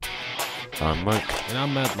I'm Mike. And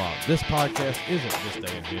I'm Medlock. This podcast isn't just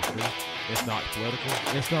day in history. It's not political.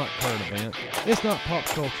 It's not current event. It's not pop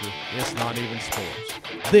culture. It's not even sports.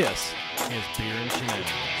 This is Beer and Shenanigans.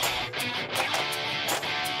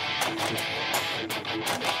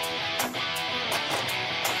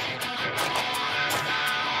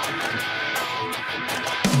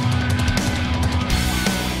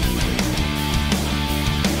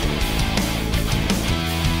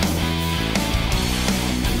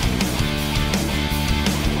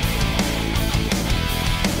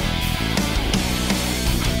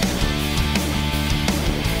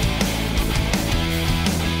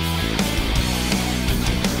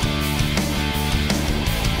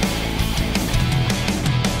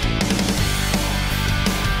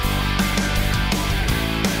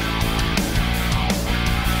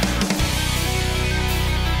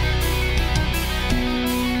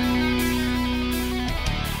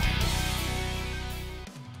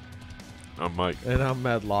 I'm Mike. And I'm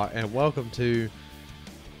Medlock. And welcome to...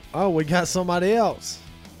 Oh, we got somebody else.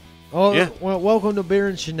 Oh, Yeah. Well, welcome to Beer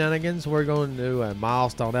and Shenanigans. We're going to do a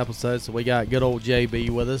milestone episode. So we got good old JB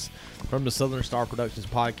with us from the Southern Star Productions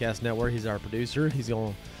Podcast Network. He's our producer. He's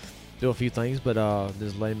going to do a few things, but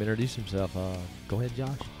just let him introduce himself. Go ahead,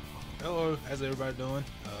 Josh. Hello, how's everybody doing?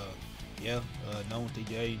 Known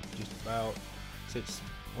TJ just about since,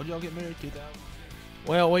 when did y'all get married? 2000?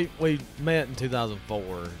 Well, we met in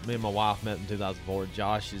 2004. Me and my wife met in 2004.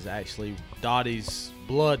 Josh is actually Dottie's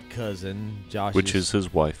blood cousin. Josh, Which is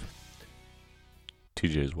his wife.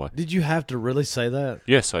 TJ's wife. Did you have to really say that?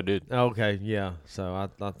 Yes, I did. Okay, yeah. So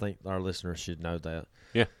I think our listeners should know that.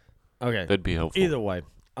 Yeah. Okay. That'd be helpful. Either way,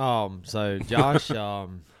 so Josh,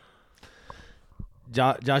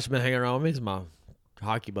 Josh been hanging around with me. He's my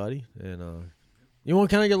hockey buddy, and you want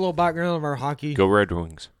to kind of get a little background of our hockey? Go Red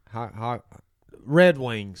Wings. Red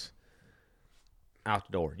Wings. Out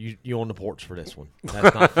the door. You on the porch for this one.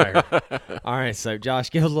 That's not fair. All right, so Josh,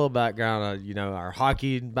 give us a little background of, our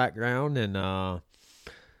hockey background and some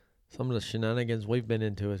of the shenanigans we've been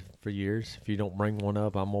into it for years. If you don't bring one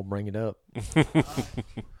up, I'm going to bring it up.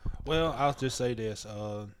 Well, I'll just say this.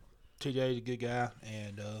 TJ's a good guy,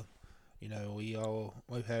 and,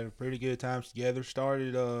 we've had pretty good times together.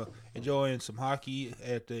 Started enjoying some hockey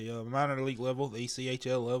at the minor league level, the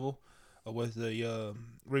ECHL level, with the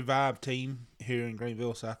Revive team here in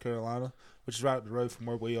Greenville, South Carolina, which is right up the road from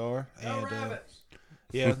where we are.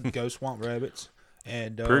 Go Swamp Rabbits.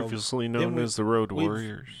 And Previously known as the Road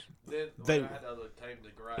Warriors. They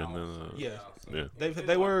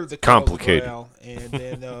were the Complicated. Corral, and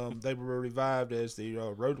then they were revived as the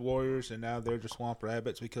Road Warriors, and now they're the Swamp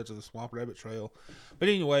Rabbits because of the Swamp Rabbit Trail. But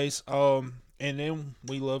anyways, and then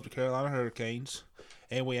we love the Carolina Hurricanes,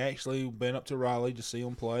 and we actually been up to Raleigh to see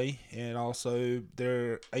them play, and also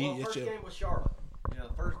their first game was Charlotte.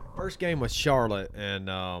 First game was Charlotte, and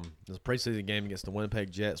it was a preseason game against the Winnipeg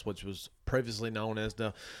Jets, which was previously known as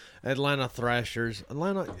the Atlanta Thrashers.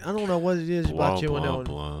 Atlanta, I don't know what it is about you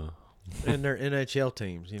and their NHL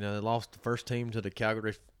teams. They lost the first team to the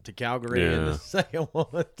Calgary, and the second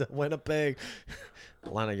one to Winnipeg.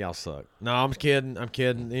 Atlanta, y'all suck. No, I'm kidding.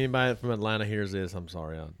 Anybody from Atlanta hears this, I'm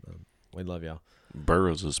sorry. We love y'all.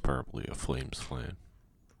 Burroughs is probably a Flames fan.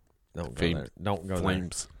 Don't go there. Don't go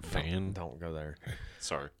Flames there. fan. Don't go there.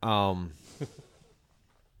 Sorry.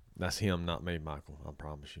 That's him, not me, Michael. I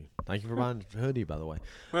promise you. Thank you for buying the hoodie, by the way.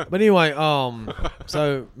 But anyway,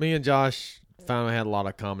 so me and Josh finally had a lot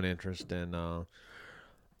of common interest, and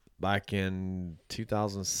back in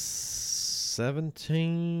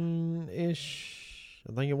 2017-ish,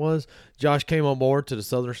 I think it was, Josh came on board to the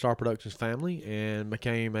Southern Star Productions family and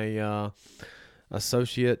became a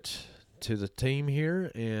associate to the team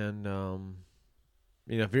here. And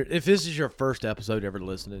if this is your first episode ever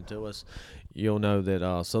listening to us, you'll know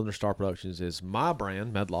that Southern Star Productions is my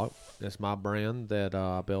brand, Medlock. That's my brand that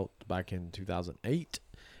I built back in 2008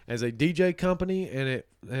 as a DJ company, and it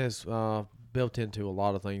has built into a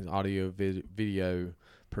lot of things, audio, video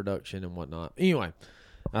production, and whatnot. Anyway,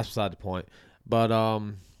 that's beside the point. But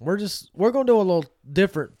we're going to do a little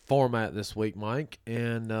different format this week, Mike,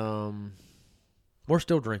 and we're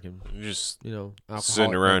still drinking. Just alcoholic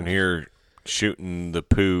sitting around beverages. here shooting the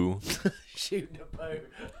poo. Shooting the poo.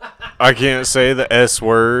 I can't say the S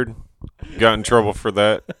word. Got in trouble for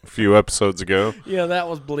that a few episodes ago. Yeah, that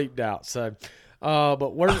was bleeped out. So,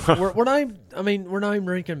 but we're not even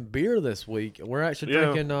drinking beer this week. We're actually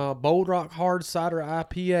drinking Bold Rock Hard Cider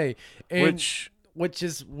IPA, which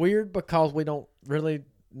is weird because we don't really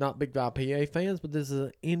not big IPA fans. But this is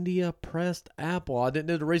an India pressed apple. I didn't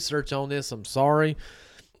do the research on this. I'm sorry.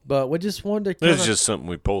 But we just wanted to It's just something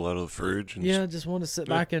we pull out of the fridge. And just wanted to sit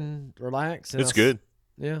back and relax. And it's good.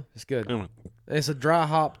 Yeah, it's good. Mm. It's a dry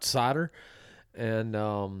hopped cider, and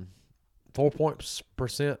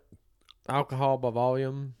 4% alcohol by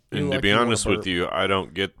volume. And to be honest with you, I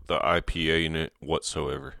don't get the IPA in it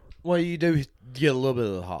whatsoever. well, you do get a little bit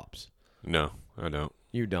of the hops. No, I don't.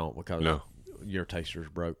 You don't because No. your taster's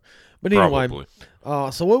broke. But anyway,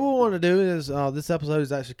 Probably. so what we want to do is this episode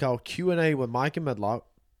is actually called Q&A with Mike and Medlock.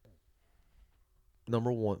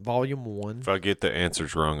 Number 1, Volume 1. If I get the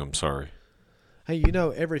answers wrong, I'm sorry. Hey,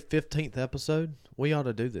 every 15th episode, we ought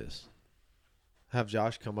to do this. Have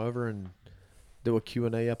Josh come over and do a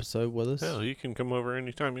Q&A episode with us. Hell, he can come over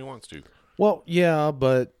anytime he wants to. Well, yeah,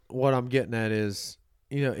 but what I'm getting at is,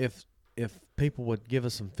 if people would give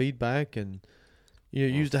us some feedback and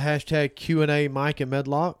use the hashtag Q&A Mike and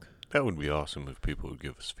Medlock. That would be awesome if people would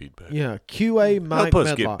give us feedback. Yeah, QA Mike Help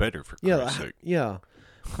us Medlock. get better, for Yeah, Christ's sake. yeah.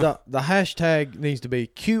 The hashtag needs to be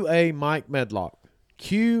QA Mike Medlock.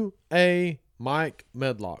 QA Mike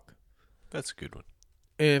Medlock. That's a good one.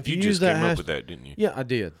 And if you, You use just that came up hashtag, with that, didn't you? yeah, I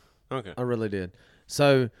did. Okay. I really did.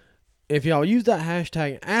 So if y'all use that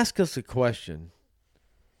hashtag, ask us a question.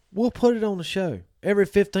 We'll put it on the show. Every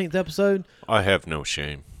 15th episode, I have no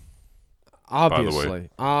shame. obviously.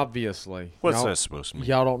 Obviously. What's Y'all- that supposed to mean?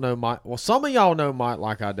 Y'all don't know Mike. Well, some of y'all know Mike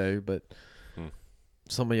like I do, but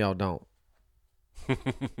some of y'all don't.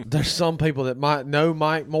 There's some people that might know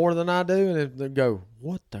Mike more than I do, and they go,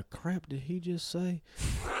 "What the crap did he just say?"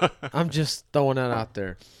 I'm just throwing that out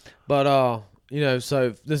there. But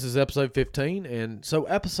so this is episode 15, and so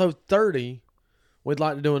episode 30, we'd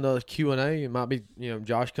like to do another Q&A. It might be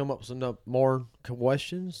Josh come up with some more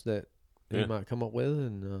questions that he Yeah. might come up with,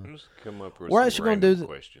 and Just come up with We're some actually gonna random do the-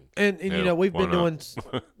 questions. and Yeah, we've why been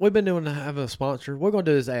not? doing have a sponsor. We're gonna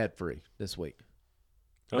do this ad free this week.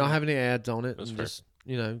 Not have any ads on it. That's And fair. just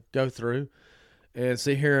go through and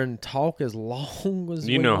sit here and talk as long as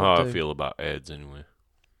You we know how want I to. feel about ads anyway.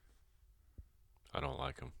 I don't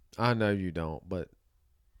like them. I know you don't, but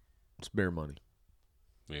it's beer money.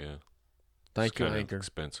 Yeah. Thank It's you, kind of Anchor.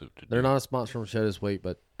 expensive to They're do. not a sponsor on the show this week,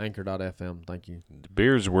 but Anchor.fm. Thank you. The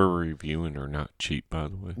beers we're reviewing are not cheap, by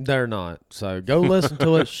the way. They're not. So go listen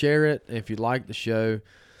to it, share it. If you like the show,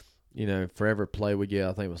 for every play we get,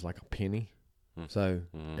 I think it was like a penny. Hmm. So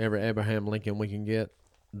Mhm. every Abraham Lincoln we can get,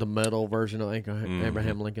 the metal version of Mhm.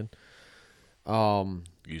 Abraham Lincoln.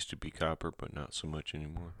 Used to be copper, but not so much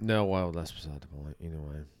anymore. No, well, that's beside the point.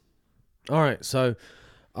 Anyway. All right, so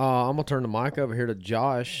I'm going to turn the mic over here to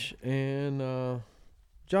Josh. And,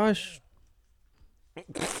 Josh,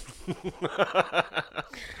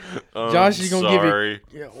 Josh is gonna give you- sorry.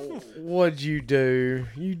 yeah, what'd you do?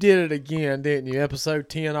 You did it again, didn't you? Episode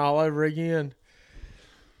 10 all over again.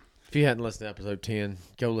 If you hadn't listened to episode 10,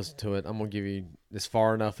 go listen to it. I'm going to give you this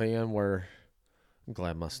far enough in where I'm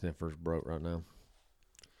glad my sniffer's broke right now.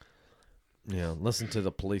 Yeah, listen to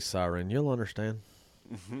the police siren. You'll understand.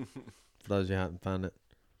 For those of you who haven't found it.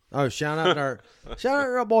 Oh, shout out to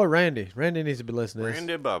our boy Randy. Randy needs to be listening to this.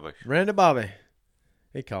 Randy Bobby. Randy Bobby.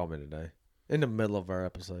 He called me today in the middle of our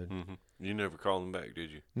episode. Hmm. You never called him back,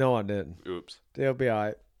 did you? No, I didn't. Oops. They'll be all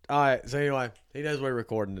right. All right. So anyway, he knows we're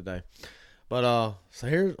recording today. But so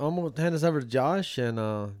here I'm gonna hand this over to Josh,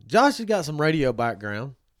 and Josh has got some radio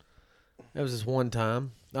background. That was this one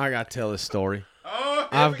time. I gotta tell this story.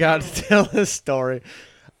 I've got to tell this story.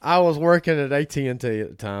 I was working at AT&T at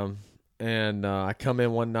the time, and I come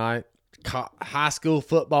in one night. High school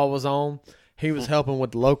football was on. He was helping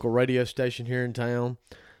with the local radio station here in town,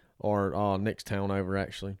 or next town over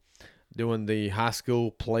actually, doing the high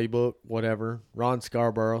school playbook, whatever. Ron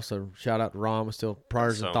Scarborough, so shout out to Ron. With still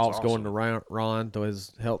prayers and sounds thoughts going awesome. to Ron to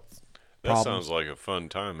his health That problems. sounds like a fun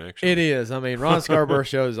time, actually. It is. I mean, Ron Scarborough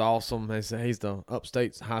show is awesome. He's the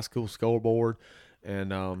upstate high school scoreboard,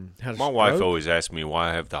 and had a My wife stroke. always asks me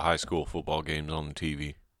why I have the high school football games on the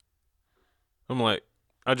TV. I'm like,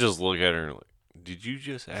 I just look at her and like, did you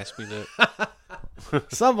just ask me that?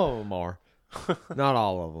 Some of them are, not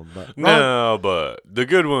all of them, but Ron, No, but the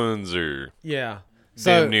good ones are yeah.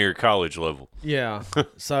 damn So near college level. yeah,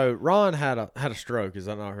 so Ron had a stroke, as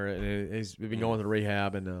I not heard, and he's been going to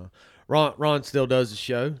rehab, and Ron still does the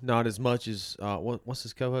show, not as much as what's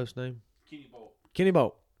his co-host name? Kenny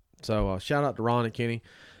Bolt. So shout out to Ron and Kenny.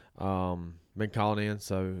 Been calling in.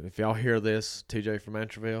 So if y'all hear this, TJ from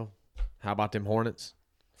Antroville, how about them Hornets?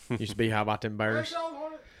 Used to be how about them Bears?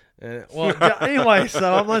 Anyway,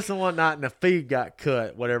 so I'm listening one night and the feed got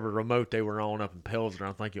cut, whatever remote they were on up in Pilsner,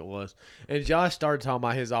 I think it was. And Josh started talking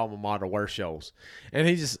about his alma mater, Where Shoals. And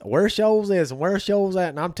he just, Where Shoals is and Where Shoals at?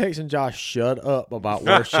 And I'm texting Josh, shut up about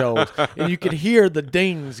Where Shoals. And you could hear the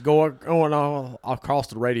dings going on across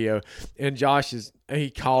the radio. And he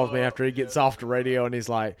calls me after he gets off the radio and he's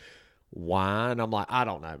like, why? And I'm like, I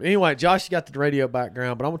don't know. Anyway, Josh got the radio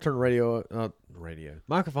background, but I'm gonna turn the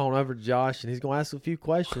microphone over to Josh, and he's gonna ask a few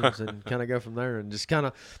questions and kind of go from there, and just kind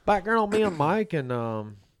of background on me and Mike,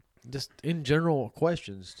 and just in general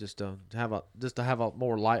questions, just to have a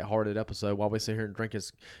more lighthearted episode while we sit here and drink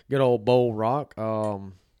this good old Bowl Rock.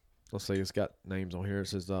 Let's see, it's got names on here. It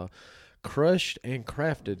says crushed and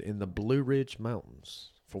crafted in the Blue Ridge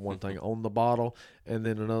Mountains, for one thing, on the bottle, and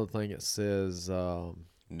then another thing it says.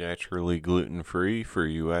 Naturally gluten-free for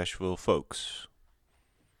you Asheville folks.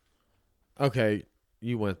 Okay,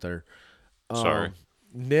 you went there. Sorry.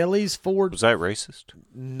 Nellie's Ford. Was that racist?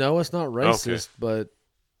 No, it's not racist, but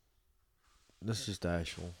that's just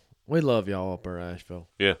Asheville. We love y'all up there, Asheville.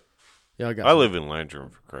 Yeah. Y'all got. I live in Landrum,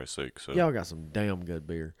 for Christ's sake. So y'all got some damn good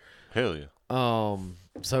beer. hell yeah.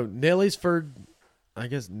 So Nellie's Ford,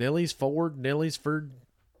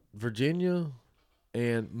 Virginia,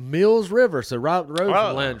 and Mills River. So right up the road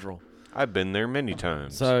from Landrum. I've been there many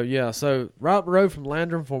times. So right up the road from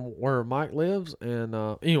Landrum, from where Mike lives, and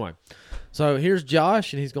anyway, so here's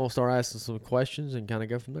Josh, and he's gonna start asking some questions and kind of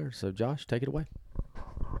go from there. So Josh, take it away.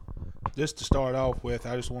 Just to start off with,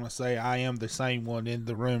 I just want to say I am the same one in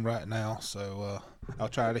the room right now, so I'll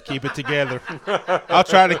try to keep it together. I'll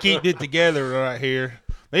try to keep it together right here.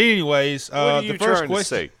 But anyways, what are you the first trying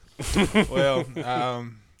question. to say? Well,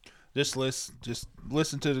 just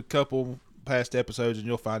listen to the couple past episodes and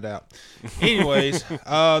you'll find out. Anyways,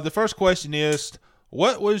 the first question is,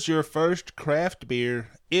 what was your first craft beer,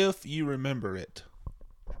 if you remember it?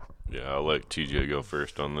 Yeah, I'll let TJ go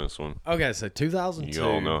first on this one. Okay, so 2002. You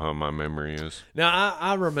all know how my memory is. Now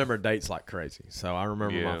I remember dates like crazy. So I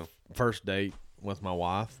remember my Yeah. first date with my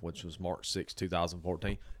wife, which was March 6,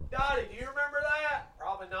 2014. Dottie, do you remember that?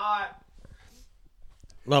 Probably not.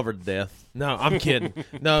 Love her to death. No, I'm kidding.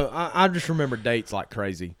 No, I just remember dates like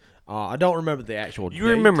crazy. I don't remember the actual You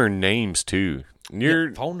date. remember names too.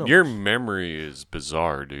 phone numbers. Your memory is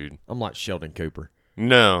bizarre, dude. I'm like Sheldon Cooper.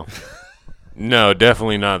 No. No,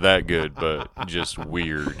 definitely not that good, but just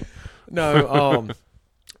weird. No,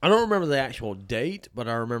 I don't remember the actual date, but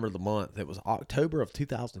I remember the month. It was October of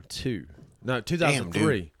 2002. No,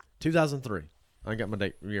 2003. Damn, 2003. I got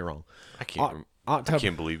my year wrong. I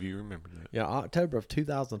can't believe you remember that. Yeah, October of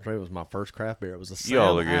 2003 was my first craft beer. It was a Sam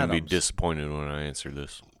Y'all are going to be Adams. disappointed when I answer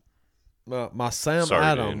this. My Sam Sorry to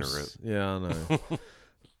Adams. interrupt. Yeah, I know.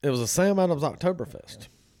 It was a Sam Adams Oktoberfest.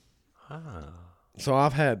 So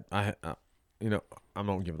I'm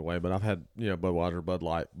not gonna give it away, but I've had, Budweiser, Bud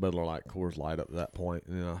Light, Bud Light, Coors Light up to that point,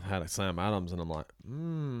 and then I've had a Sam Adams, and I'm like,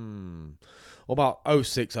 Well, about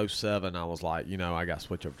 06, 07, I was like, I got to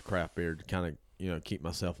switch over to craft beer to kind of, keep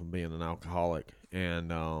myself from being an alcoholic,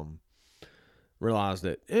 and realized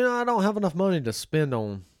that, I don't have enough money to spend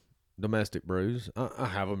on domestic brews. I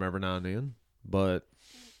have them every now and then, but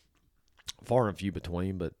far and few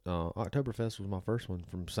between. But Oktoberfest was my first one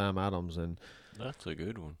from Sam Adams, and That's a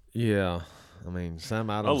good one. yeah, I mean Sam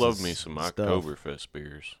Adams. I love me some stuff. Oktoberfest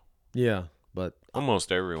beers. Yeah, but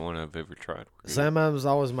Almost every one I've ever tried. were good. Sam Adams was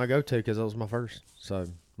always my go-to because that was my first. So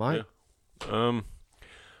Mike,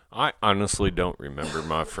 I honestly don't remember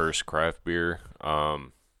my first craft beer.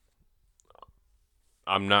 I'm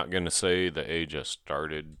not gonna say the age I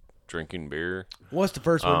started drinking beer. what's the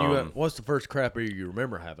first one what's the first craft beer you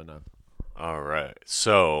remember having? Though? All right,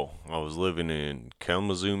 so I was living in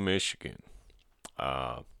Kalamazoo, Michigan.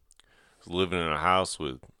 Was living in a house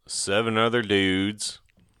with 7 other dudes.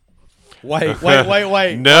 Wait.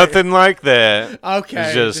 Nothing like that. Okay,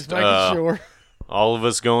 It's just making sure. All of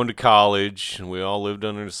us going to college, and we all lived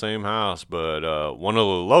under the same house. But one of the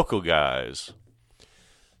local guys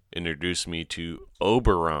introduced me to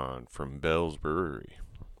Oberon from Bell's Brewery.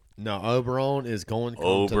 No, Oberon is going to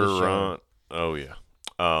come to the show. Oberon. Oh, yeah.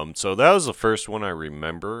 So that was the first one I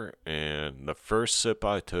remember, and the first sip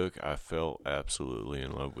I took, I fell absolutely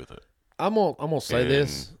in love with it. I'm gonna say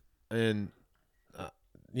this, and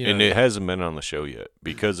and it hasn't been on the show yet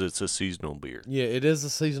because it's a seasonal beer. yeah, it is a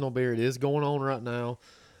seasonal beer. It is going on right now.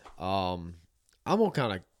 I'm gonna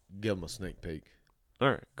kind of give them a sneak peek. All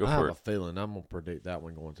right, go I for have it. a feeling I'm gonna predict that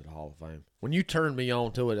one going to the Hall of Fame. When you turned me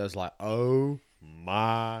on to it, I was like, oh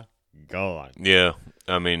my god. Yeah,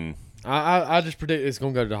 I mean, I just predict it's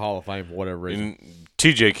gonna go to the Hall of Fame for whatever reason. and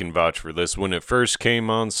TJ can vouch for this. When it first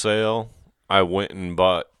came on sale, I went and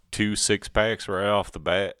bought 2 6-packs right off the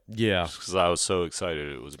bat Yeah, because I was so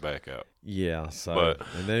excited it was back out. yeah. So, But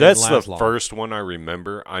and they that's didn't the last long. first one I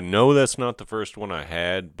remember. I know that's not the first one I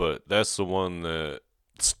had, but that's the one that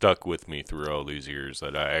stuck with me through all these years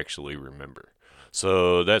that I actually remember.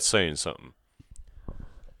 So that's saying something.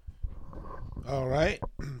 All right.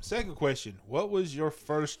 Second question. What was your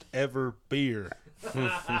first ever beer?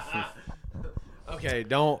 Okay,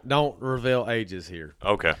 don't reveal ages here.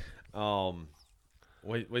 Okay.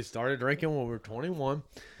 We started drinking when we were 21.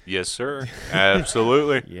 Yes, sir.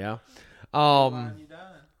 Absolutely. Yeah. You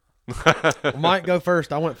done? Mike, go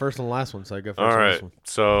first. I went first on the last one, so go first All on this right. one.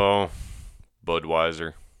 So,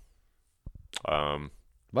 Budweiser.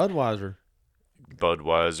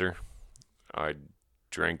 Budweiser. I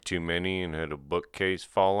drank too many and had a bookcase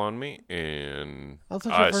fall on me, and I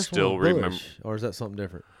thought your first still one was Busch, remember. or is that something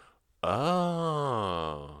different?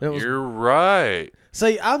 Oh, It was- you're right.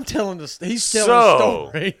 See, I'm telling the he's telling So-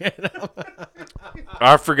 the story.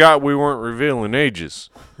 I forgot we weren't revealing ages.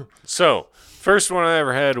 So, first one I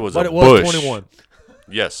ever had was But a it was Busch. 21.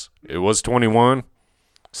 Yes, it was 21.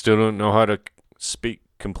 Still don't know how to speak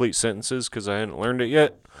complete sentences because I hadn't learned it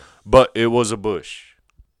yet. But it was a Busch.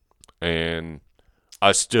 And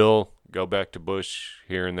I still go back to Busch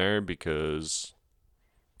here and there because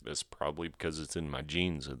it's probably because it's in my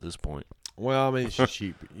genes at this point. Well, I mean, it's just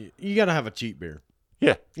cheap. You got to have a cheap beer.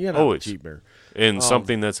 Yeah, You got to have a always. cheap beer. And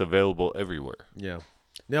something that's available everywhere. Yeah.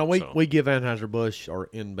 Now, we give Anheuser-Busch or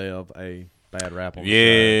InBev a bad rap on the show.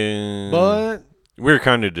 Yeah. But we were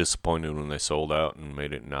kind of disappointed when they sold out and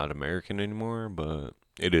made it not American anymore, but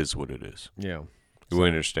it is what it is. yeah. We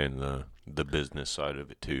understand the business side of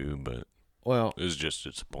it too, but Well, it was just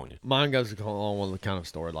disappointing. mine goes along with a kind of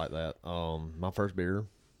story like that. My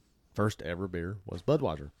first ever beer was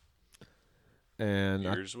Budweiser. And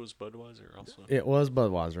Yours was Budweiser also? it was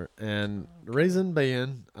Budweiser. And the reason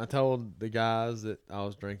being, I told the guys that I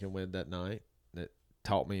was drinking with that night that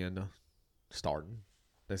taught me into starting.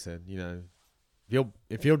 They said,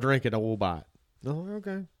 if you'll drink it, I will buy it. I was like,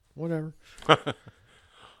 okay, whatever.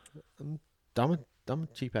 I'm a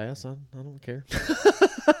cheap ass. I don't care.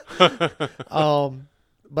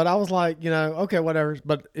 But I was like, okay, whatever.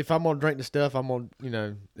 But if I'm gonna drink the stuff, I'm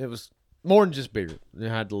gonna, it was more than just beer. It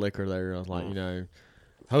had the liquor there. I was like,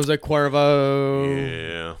 Jose Cuervo.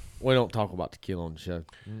 Yeah. We don't talk about tequila on the show.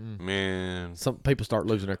 Man. Some people start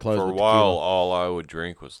losing their clothes For a with while, tequila. all I would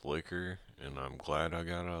drink was liquor, and I'm glad I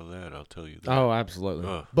got out of that, I'll tell you that. Oh, absolutely.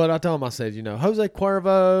 Ugh. But I told him, I said, Jose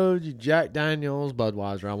Cuervo, Jack Daniels,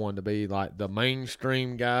 Budweiser. I wanted to be like the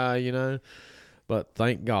mainstream guy, But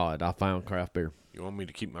thank God I found craft beer. You want me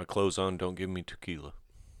to keep my clothes on? Don't give me tequila.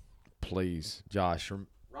 Please, Josh.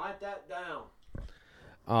 Write that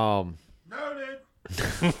down. Noted.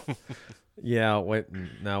 Yeah,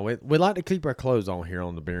 we like to keep our clothes on here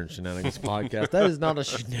on the Beer and Shenanigans podcast. That is not a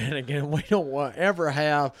shenanigan we don't ever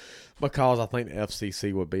have because I think the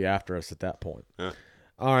FCC would be after us at that point. Yeah.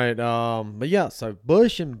 All right, but yeah, so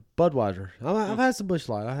Busch and Budweiser. I've had some Busch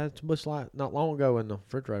Light. I had some Busch Light not long ago in the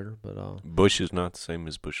refrigerator, but Busch is not the same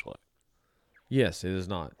as Busch Light. yes, it is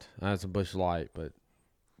not. I had some Busch Light, but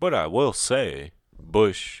But I will say,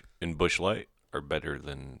 Busch and Busch Light are better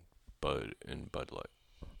than Bud and Bud Light.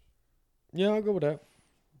 yeah, I'll go with that.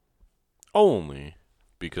 Only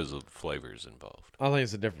because of the flavors involved. I think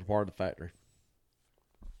it's a different part of the factory.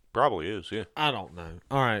 Probably is, yeah. I don't know.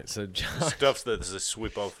 All right, so Josh. Stuff that is a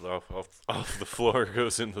sweep off the floor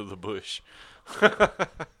goes into the bush.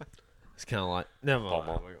 It's kind of like never Pall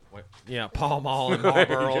mind. Mall. Wait. Yeah, Pall Mall and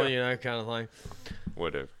Marlboro, kind of thing.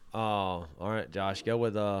 Whatever. All right, Josh, go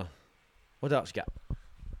with what else you got?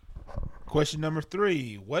 Question number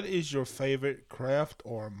 3. What is your favorite craft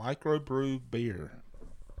or microbrew beer?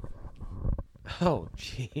 Oh,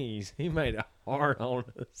 jeez, he made it hard on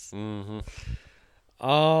us. Mm-hmm.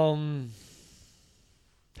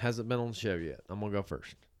 Hasn't been on the show yet. I'm gonna go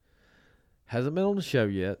first. Hasn't been on the show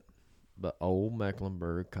yet, but Old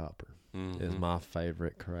Mecklenburg Copper is my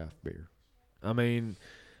favorite craft beer. I mean,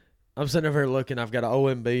 I'm sitting over here looking. I've got an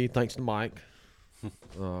OMB, thanks to Mike.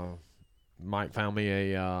 Mike found me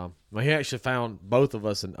he actually found both of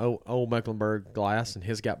us an Old Mecklenburg glass, and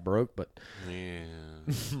his got broke, but Yeah.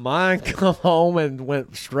 mine come home and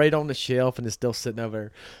went straight on the shelf and is still sitting over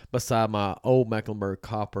there beside my Old Mecklenburg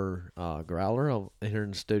Copper growler here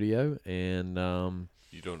in the studio. And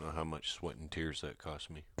You don't know how much sweat and tears that cost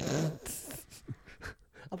me.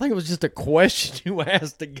 I think it was just a question you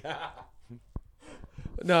asked the guy.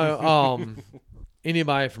 No,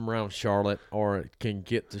 anybody from around Charlotte or can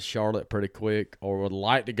get to Charlotte pretty quick or would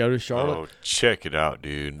like to go to Oh, Charlotte. check it out,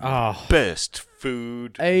 dude. Oh, Best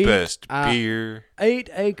food, Eight, best beer. 8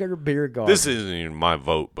 Acre Beer Garden. This isn't even my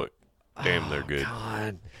vote, but damn, they're good.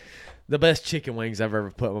 God. The best chicken wings I've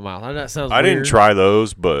ever put in my mouth. I know that sounds I weird. didn't try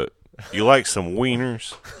those, but you like some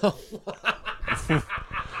wieners?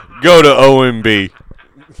 Go to OMB.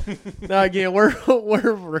 Now again, we're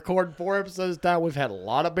recording 4 episodes time. We've had a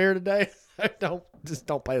lot of beer today. don't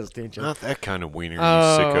pay attention. Not that kind of wiener, you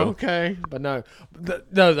Oh, sicko. okay, but no,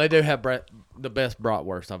 no, they do have the best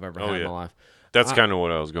bratwurst I've ever had in my life. That's kind of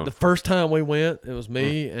what I was going The for. first time we went, it was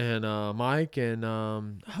me and Mike,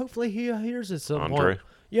 and hopefully he hears it at some Andre? point.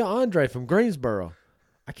 Yeah, Andre from Greensboro.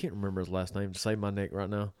 I can't remember his last name to save my neck right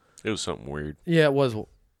now. It was something weird. Yeah, it was.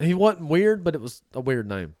 He wasn't weird, but it was a weird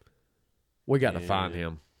name. We got to find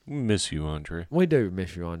him. We miss you, Andre. We do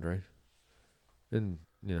miss you, Andre. And,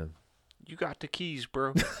 you know, You got the keys,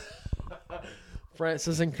 bro.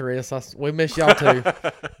 Francis and Chris, we miss y'all too.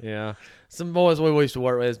 Yeah. Some boys we used to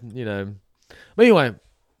work with, you know. But anyway,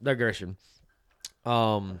 digression.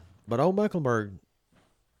 But Old Mecklenburg,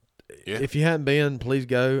 Yeah. if you hadn't been, please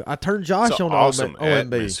go. I turned Josh It's on an to awesome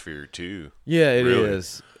OMB. atmosphere, too. Yeah, it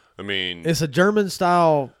is. Really. I mean, It's a German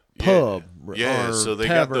style pub. Yeah, or so they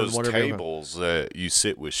tavern, got those whatever you want. tables that you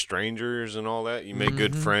sit with strangers and all that. You make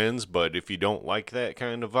good friends, but if you don't like that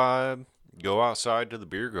kind of vibe, go outside to the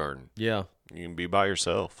beer garden. Yeah. You can be by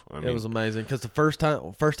yourself. I mean, It was amazing because the first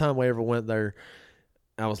time we ever went there,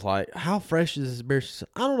 I was like, "How fresh is this beer?" She said,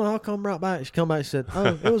 "I don't know. I'll come right back." She come back and said,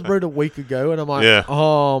 "Oh, it was brewed a week ago," and I'm like, Yeah.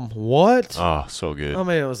 What?" oh, so good. I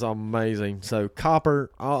mean, it was amazing. So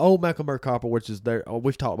Copper, Old Mecklenburg Copper, which is their,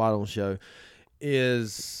 we've talked about it on the show,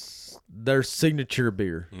 is their signature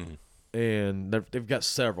beer, and they've got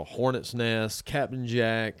several: Hornet's Nest, Captain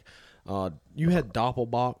Jack. You had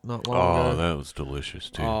Doppelbock not long ago. that was delicious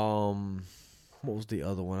too. What was the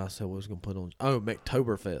other one I said we was gonna put on? Oh,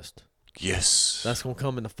 Mecktoberfest. yes, That's gonna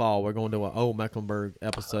come in the fall. We're gonna do an Old Mecklenburg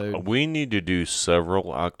episode. we need to do several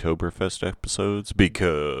Oktoberfest episodes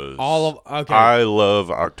because Okay. I love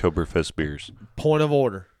Oktoberfest beers. Point of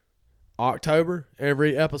order. October.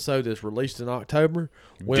 Every episode that's released in October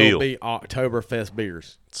will Deal. be Oktoberfest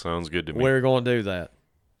beers. Sounds good to me. We're gonna do that,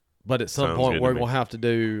 but at some Sounds point good to we're me. gonna have to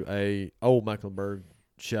do a Old Mecklenburg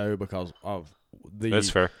show because of the. That's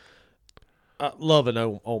fair. Loving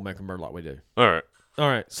old Mecklenburg like we do. All right. All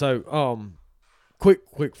right, so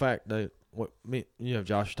quick fact that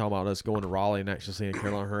Josh was talking about us going to Raleigh and actually seeing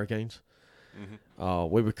Carolina Hurricanes.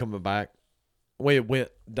 We were coming back. We went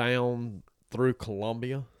down through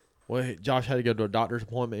Columbia. Josh had to go to a doctor's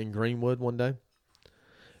appointment in Greenwood one day,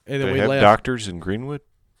 and then They we have left. doctors in Greenwood.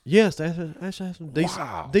 Yes, they actually have some decent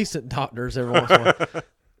Wow. decent doctors every once in a while.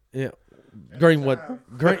 Yeah, Greenwood.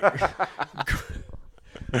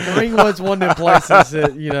 Greenwood's one of them places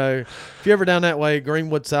that, if you're ever down that way,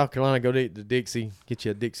 Greenwood, South Carolina, go to eat the Dixie. Get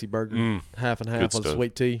you a Dixie burger, half and half Good with stuff.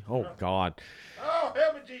 sweet tea. Oh, God. Oh,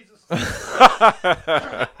 help me, Jesus. Help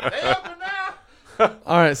me now.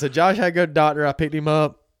 All right, so Josh had to go to the doctor. I picked him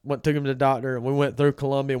up, took him to the doctor, and we went through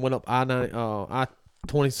Columbia and went up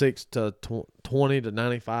I-26 to 20 to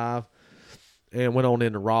 95 and went on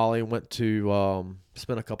into Raleigh and went to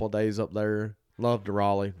spent a couple of days up there. Loved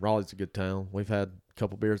Raleigh. Raleigh's a good town. We've had a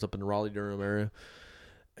couple beers up in the Raleigh-Durham area.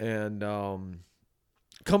 And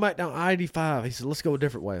come back down I-85. He said, let's go a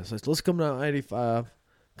different way. I said, let's come down I-85,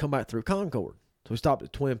 come back through Concord. So we stopped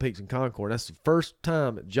at Twin Peaks in Concord. That's the first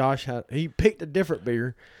time that Josh he picked a different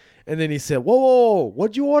beer. And then he said, whoa,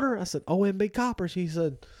 what'd you order? I said, OMB Coppers. He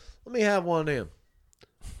said, let me have one of them.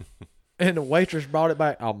 And the waitress brought it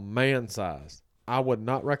back a man size. I would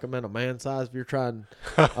not recommend a man size if you're trying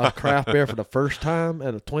a craft beer for the first time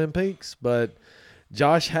at a Twin Peaks. But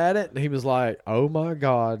Josh had it, and he was like, oh, my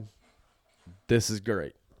God, this is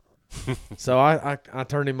great. So I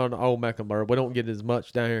turned him on to Old Mecklenburg. We don't get as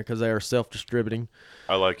much down here because they are self-distributing.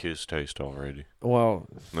 I like his taste already. Well,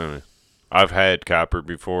 I've had Copper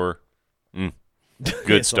before. Good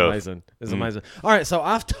it's stuff. Amazing. It's amazing. All right, so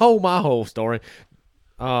I've told my whole story.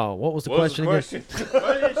 What was the question again?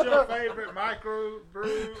 What is your favorite micro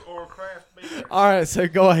brew or craft beer? All right, so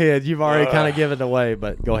go ahead. You've already kind of given it away,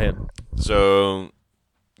 but go ahead. So,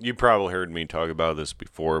 you probably heard me talk about this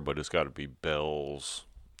before, but it's got to be Bell's.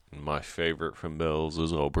 My favorite from Bell's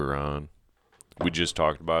is Oberon. We just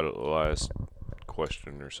talked about it the last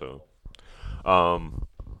question or so.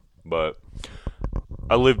 But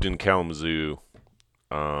I lived in Kalamazoo.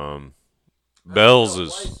 Bell's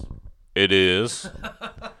is... It is.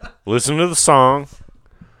 Listen to the song.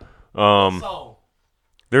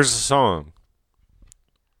 There's a song.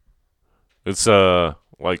 It's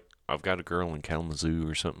like I've got a girl in Kalamazoo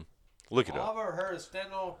or something. Look it up. I've ever heard of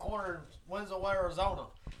standing on a corner in Winslow, Arizona.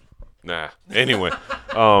 Nah. Anyway,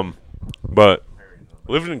 but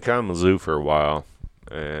lived in Kalamazoo for a while,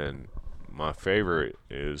 and my favorite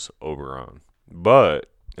is Oberon. But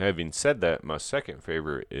having said that, my second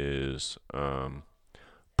favorite is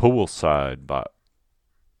Poolside by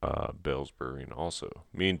Bell's Brewing. Also,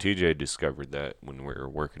 me and TJ discovered that when we were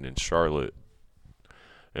working in Charlotte,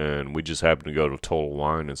 And we just happened to go to Total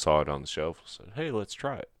Wine and saw it on the shelf. Said, hey, let's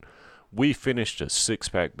try it. We finished a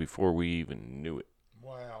 6-pack before we even knew it.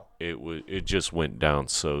 Wow. It just went down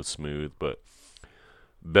so smooth. But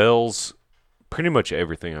Bell's, pretty much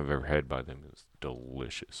everything I've ever had by them is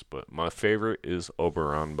delicious. But my favorite is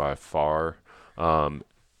Oberon by far.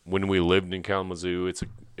 When we lived in Kalamazoo,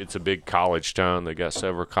 it's a big college town. They got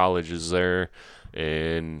several colleges there,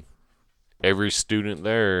 and every student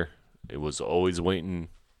there, it was always waiting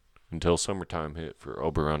until summertime hit for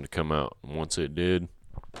Oberon to come out. And once it did,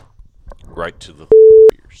 right to the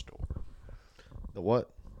beer store. The what?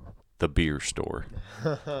 The beer store.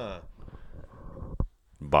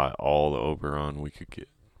 Buy all the Oberon we could get.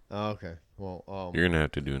 Oh, okay. Well, You're going to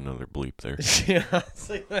have to do another bleep there. yeah,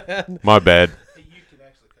 see that? My bad. Hey, you can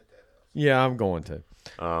actually cut that out. Yeah, I'm going to.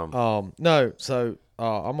 No, so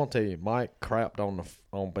I'm gonna tell you, Mike crapped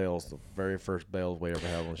on Bells, the very first Bells we ever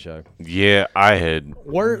had on the show. Yeah, I had.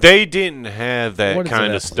 Where- They didn't have that What is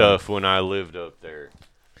kind that of stuff when I lived up there.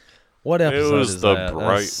 What episode It was is the that? bright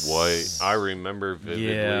That's- white. I remember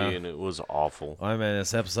vividly, Yeah. and it was awful. I mean,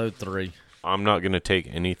 it's episode 3. I'm not gonna take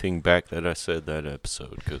anything back that I said that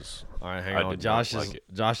episode because All right, hang I on. did Josh not is like it.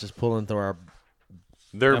 Josh is pulling through our.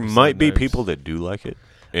 there Episode might be notes. people that do like it,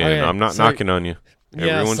 and Okay, I'm not so- knocking on you. Yeah,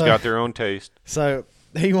 Everyone's so- got their own taste. So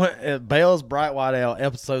he went Bell's Bright White Ale,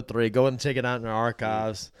 episode 3. Go ahead and check it out in our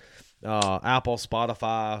archives. Apple,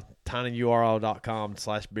 Spotify,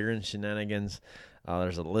 tinyurl.com/beer and shenanigans.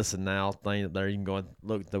 There's a listen now thing up there. You can go and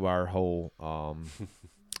look through our whole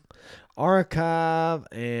archive.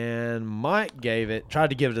 And Mike tried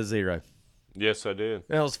to give it a 0. Yes, I did.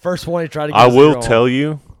 That was the first one he tried to give I a 0 will on. tell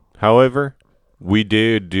you, however, we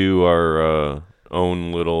did do our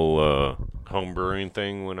own little home brewing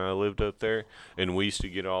thing when I lived up there, and we used to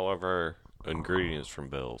get all of our ingredients from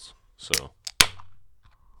Bell's. So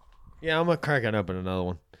Yeah, I'm going to crack it open another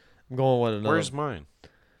one. I'm going with another. where's mine?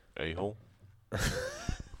 A-hole.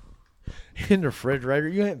 In the refrigerator.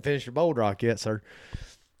 You haven't finished your Bold Rock yet, sir.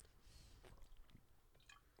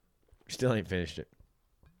 Still ain't finished it.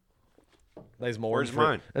 There's more. Where's in the fri-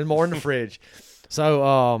 mine? There's more in the fridge.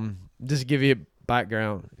 So, just to give you a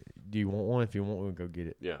background. Do you want one? If you want, we'll go get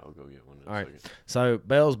it. Yeah, I'll go get one in a All right. second. So,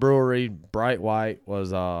 Bell's Brewery Bright White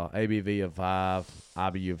was ABV of 5,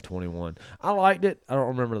 IBU of 21. I liked it. I don't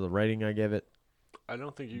remember the rating I gave it. I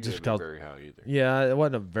don't think you Just gave it 'cause- very high either. Yeah, it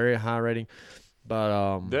wasn't a very high rating,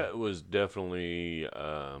 but That was definitely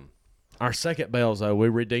our second Bell's though, we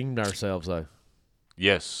redeemed ourselves though.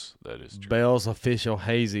 yes, that is true. Bell's Official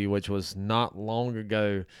Hazy, which was not long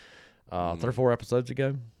ago, 3 or 4 episodes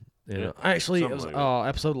ago. Yeah, Actually, it was something like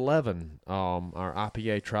episode 11, our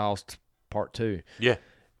IPA trials part 2, Yeah,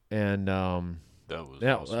 and that was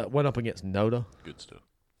yeah, awesome. went up against Noda, Good stuff.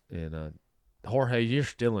 and Jorge, you're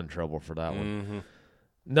still in trouble for that one. Mm-hmm.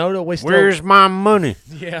 Noda, we still Where's my money?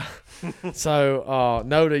 yeah. So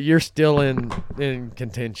Noda, you're still in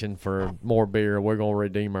contention for more beer. We're gonna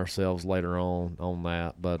redeem ourselves later on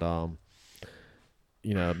that, but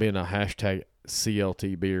being a hashtag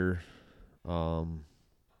CLT beer, we're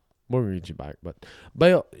gonna get you back. But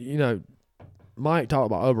Bell, Mike talked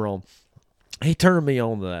about Oberon. He turned me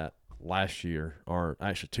on to that last year, or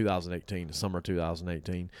actually 2018, the summer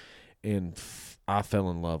 2018, and I fell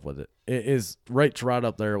in love with it. It is rates right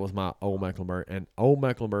up there with my Old Mecklenburg, and Old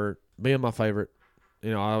Mecklenburg being my favorite.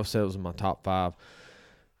 I always said it was in my top 5.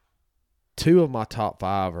 2 of my top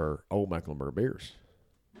 5 are Old Mecklenburg beers,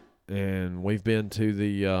 and we've been to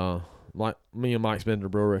the like me and Mike's been to the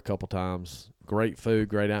brewery a couple times. Great food,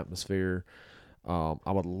 great atmosphere. I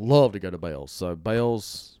would love to go to Bell's. So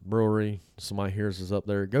Bell's Brewery, somebody hears us up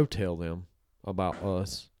there, go tell them about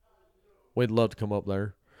us. We'd love to come up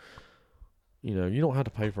there. You don't have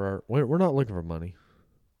to pay for we're not looking for money.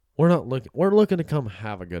 We're looking to come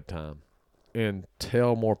have a good time and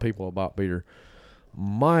tell more people about beer.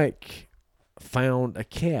 Mike found a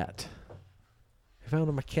cat. He found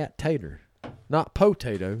him a cat tater. Not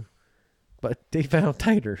potato, but he found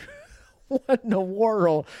tater. What in the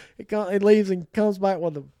world? He leaves and comes back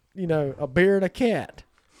with a beer and a cat.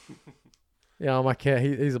 Yeah, my cat.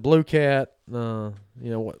 He's a blue cat.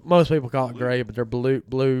 What most people call it gray, but they're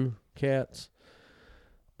blue cats.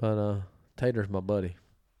 But Tater's my buddy.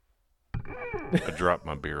 I dropped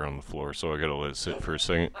my beer on the floor, so I gotta let it sit for a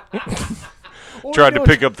second. What Tried we to doing?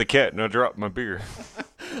 pick up the cat, and I dropped my beer.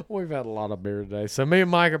 We've had a lot of beer today. So me and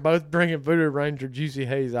Mike are both drinking Voodoo Ranger Juicy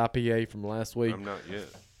Haze IPA from last week. I'm not yet.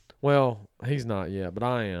 Well, he's not yet, but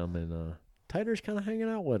I am. And Tater's kind of hanging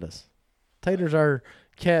out with us. Tater's our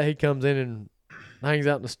cat. He comes in and hangs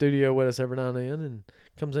out in the studio with us every now and then, and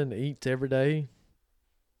comes in and eats every day.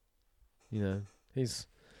 He's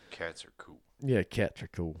Cats are cool. Yeah, cats are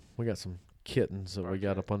cool. We got some kittens that we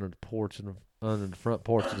got up under the porch and under the front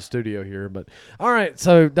porch of the studio here. But all right,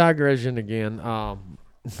 so digression again.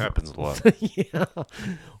 Happens a lot. Yeah.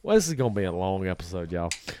 Well, this is gonna be a long episode,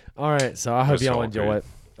 y'all. All right, so I hope That's y'all all enjoy good. it.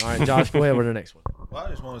 All right, Josh, go ahead with the next one. Well, I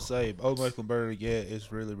just want to say, Old Mecklenburg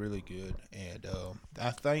is really, really good, and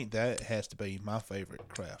I think that has to be my favorite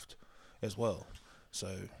craft as well. So,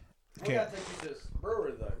 We got to take you to this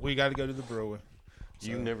brewery though. we got to go to the brewery.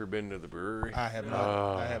 You've never been to the brewery? I have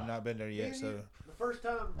not. I have not been there yet. So The first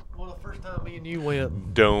time me and you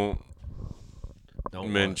went. Don't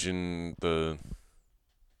Don't mention the.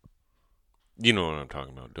 You know what I'm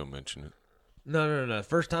talking about. Don't mention it. No.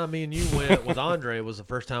 First time me and you went with Andre was the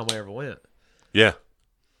first time we ever went. Yeah.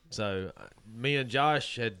 So me and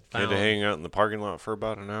Josh had found. Had to hang out in the parking lot for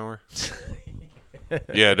about an hour.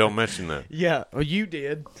 Yeah, don't mention that. Yeah, well, you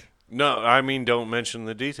did. No, I mean don't mention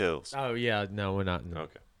the details. Oh yeah, no, we're not.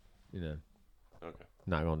 Okay. You know, Okay.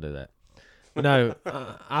 not gonna do that. No,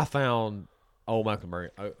 I found Old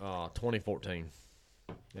Mecklenburg, 2014,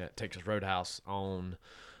 at Texas Roadhouse on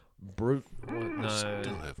Brute. No,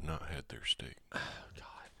 Still have not had their steak.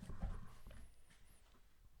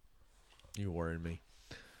 you worried me.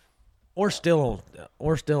 We're still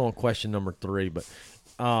on question number 3, but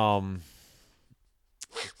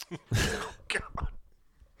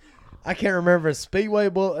I can't remember if it's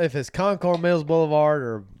if it's Concord Mills Boulevard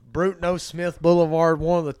or Brute No Smith Boulevard,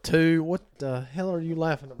 one of the two. What the hell are you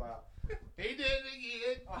laughing about? he did it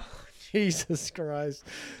again. Jesus Christ.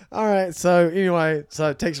 All right, so anyway,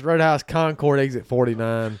 Texas Roadhouse, Concord, exit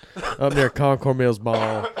 49, up near Concord Mills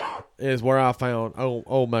Mall, is where I found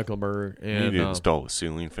Old Mecklenburg. You And need to install a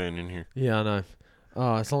ceiling fan in here. yeah, I know.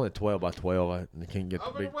 It's only 12 by 12. I can't get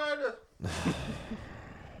the big.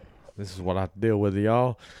 This is what I have to deal with,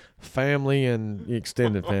 y'all. Family and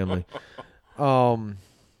extended family. But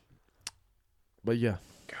yeah.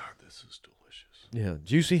 God, this is delicious. Yeah,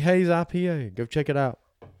 Juicy Haze IPA. Go check it out.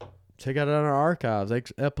 Check it out in our archives.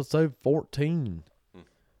 Episode 14.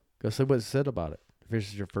 Go see what it said about it. If this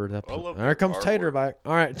is your first episode. love There comes artwork. Tater back.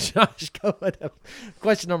 All right, Josh, go ahead.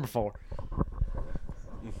 Question number 4.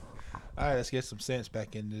 All right, let's get some sense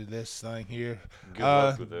back into this thing here. Good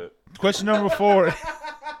luck with that. Question number 4.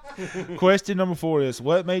 Question number 4 is,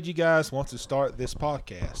 what made you guys want to start this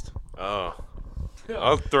podcast? Oh.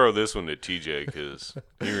 I'll throw this one to TJ because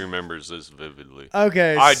he remembers this vividly.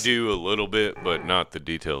 Okay. I do a little bit, but not the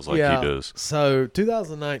details like he does. So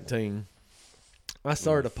 2019, I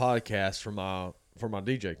started a podcast for my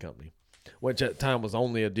DJ company, which at the time was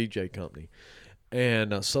only a DJ company.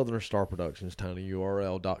 And Southern Star Productions,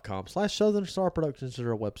 tinyurl.com/Southern Star Productions is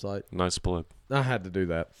our website. Nice plug. I had to do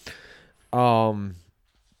that.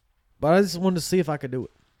 But I just wanted to see if I could do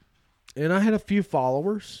it. And I had a few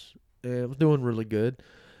followers, and it was doing really good.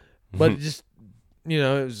 But it just, it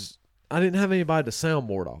was, I didn't have anybody to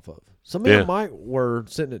soundboard off of. So me and Mike were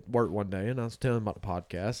sitting at work one day, and I was telling him about the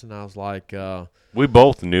podcast, and I was like, we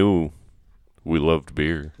both knew we loved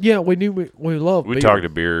beer. yeah, we knew we loved We beer. talked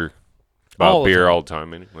about beer all the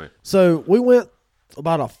time anyway. So we went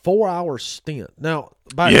about a 4-hour stint. Now,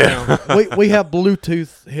 back Yeah. now, we have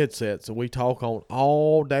Bluetooth headsets, and we talk on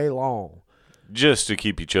all day long. Just to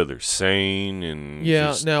keep each other sane and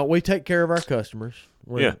just, Now we take care of our customers.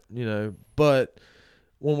 But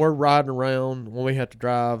when we're riding around, when we have to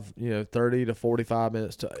drive, 30 to 45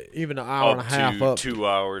 minutes to even an hour and a half to up. 2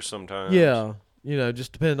 hours sometimes. Yeah,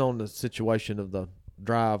 just depending on the situation of the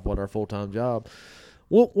drive, what our full-time job.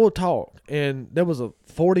 We'll talk. And there was a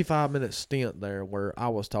 45-minute stint there where I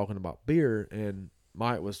was talking about beer, and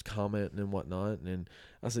Mike was commenting and whatnot. And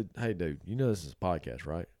I said, "Hey, dude, this is a podcast,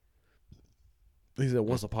 right?" He said,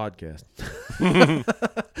 "What's a podcast?"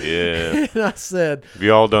 Yeah. And I said, If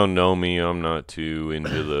y'all don't know me, I'm not too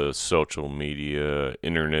into the social media,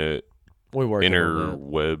 internet, "We work on that."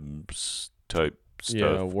 interwebs type stuff,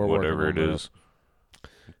 Yeah, we're whatever working it on is.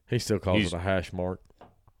 He still calls He's- it a hash mark.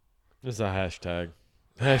 It's a hashtag.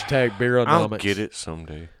 Hashtag Beeronomics. I'll get it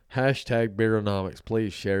someday. Hashtag Beeronomics.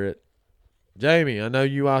 Please share it. Jamie, I know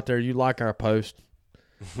you out there. You like our post.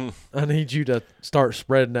 I need you to start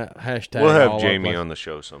spreading that hashtag. We'll all have over Jamie the place. on the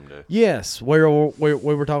show someday. Yes, we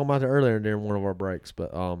were talking about that earlier during one of our breaks,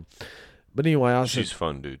 but anyway, I said, She's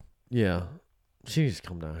fun, dude. yeah, she needs to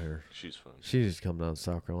come down here. She's fun. She needs to come down to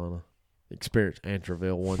South Carolina, experience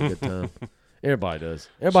Antroville one good time. Everybody does.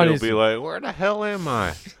 Everybody She'll needs be to, like, where the hell am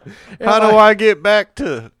I? How everybody- do I get back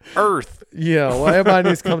to Earth? Yeah, well, everybody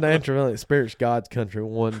needs to come to Antroville and experience God's country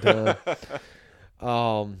one time.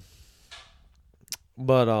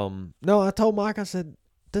 No, I told Mike, I said,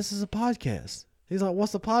 this is a podcast. He's like,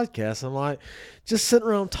 what's a podcast? I'm like, just sitting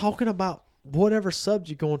around talking about whatever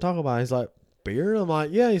subject you want to talk about. He's like, beer? I'm like,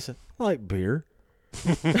 yeah. He said, I like beer.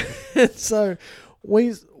 And so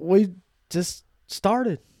we just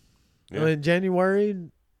started. Yeah. I mean, January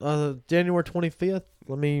 25th.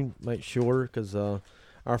 Let me make sure, because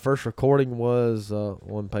our first recording was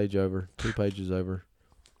 1 page over, 2 pages over.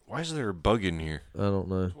 Why is there a bug in here? I don't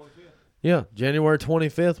know. Yeah, January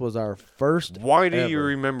 25th was our first. Why do you ever.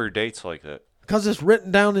 remember dates like that? Because it's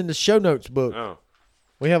written down in the show notes book. Oh.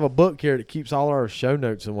 We have a book here that keeps all our show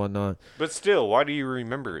notes and whatnot. But still, why do you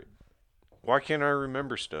remember it? Why can't I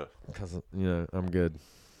remember stuff? Because, I'm good.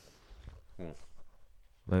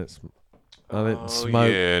 I didn't Oh,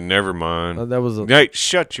 smoke. yeah, never mind. That was a Hey,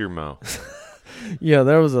 shut your mouth. yeah.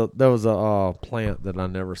 There was a plant that I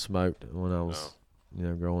never smoked when I was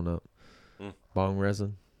growing up. Bong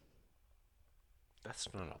resin. That's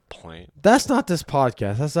not a plant. That's not this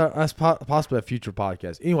podcast. That's possibly a future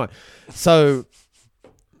podcast. Anyway, so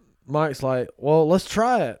Mike's like, well, let's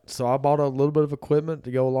try it. So I bought a little bit of equipment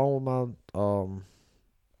to go along with my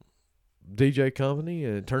DJ company,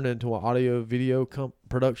 and it turned into an audio video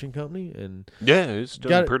production company. And Yeah, it's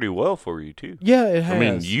done pretty well for you, too. yeah, it has. I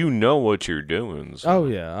mean, you know what you're doing. So. Oh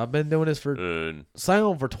yeah, I've been doing this for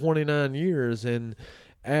sound for 29 years, and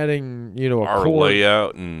adding our chord.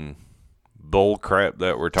 layout and bull crap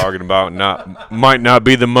that we're talking about might not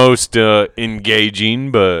be the most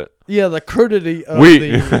engaging, but Yeah, the crudity of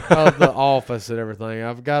the office and everything.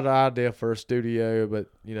 I've got an idea for a studio, but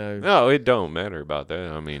no, it don't matter about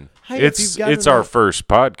that. I mean, Hey, if you've got it's our first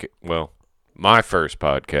podcast. Well, my first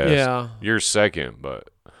podcast. Yeah. Your second, but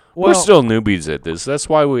well, we're still newbies at this. That's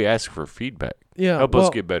why we ask for feedback. yeah. Help us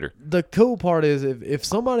get better. The cool part is if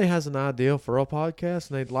somebody has an idea for a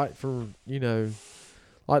podcast and they'd like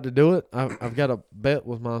like to do it, I've got a bet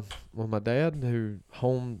with my dad who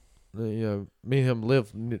me and him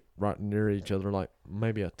live right near each other, like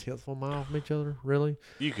maybe a 10th of a mile from each other. Really,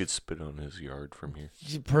 You could spit on his yard from here.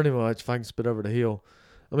 pretty much. If I can spit over the hill,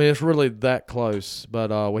 I mean it's really that close.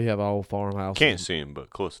 But we have an old farmhouse. Can't see him,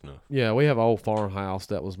 but close enough. Yeah, we have an old farmhouse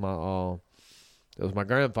that was my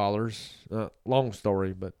grandfather's. Long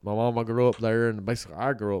story, but my mama grew up there, and basically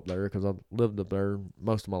I grew up there because I lived up there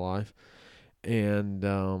most of my life. And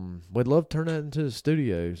we'd love to turn that into a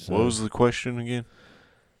studio. So. What was the question again?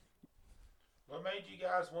 What made you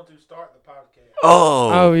guys want to start the podcast?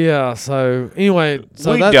 Oh yeah. So anyway,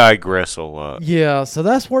 we digress a lot. Yeah, so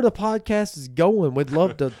that's where the podcast is going. We'd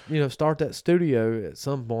love to, start that studio at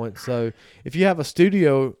some point. So if you have a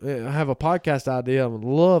studio, have a podcast idea, I would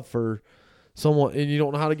love for someone, and you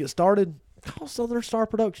don't know how to get started, call Southern Star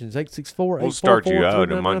Productions, 864-844-3995. We'll start you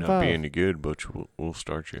out. It might not be any good, but we'll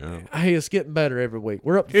start you out. Hey, it's getting better every week.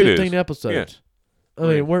 We're up to 15 episodes. Yeah. I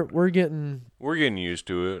mean, we're getting used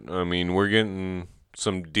to it. I mean, we're getting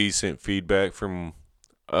some decent feedback from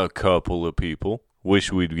a couple of people. Wish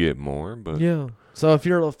we'd get more, but yeah. So if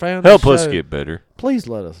you're a fan, help of the us show, get better. Please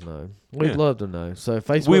let us know. We'd love to know. So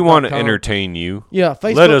Facebook. We want to entertain you. Yeah,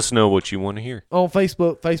 Facebook. Let us know what you want to hear. On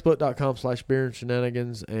Facebook, facebook.com/beer and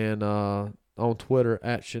shenanigans, and on Twitter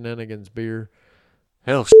 @shenanigansbeer.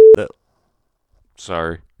 Hell,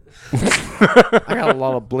 sorry. I got a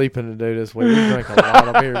lot of bleeping to do this week. We drank a lot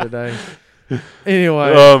of beer today.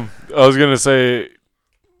 Anyway. I was going to say,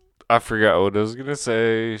 I forgot what I was going to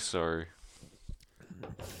say. Sorry.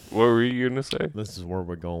 What were you going to say? This is where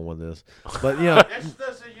we're going with this. But yeah. That's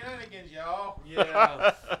the shenanigans, y'all.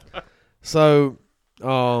 Yeah. So,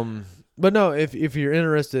 but no, if you're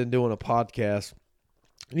interested in doing a podcast,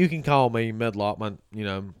 you can call me Medlock.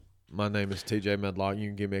 My name is TJ Medlock. You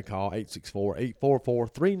can give me a call,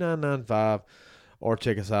 864-844-3995, or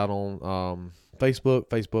check us out on Facebook,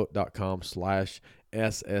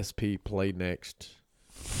 facebook.com/SSPPlayNext.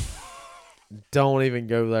 Don't even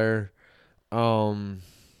go there.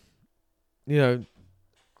 We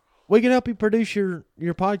can help you produce your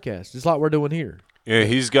podcast, just like we're doing here. Yeah,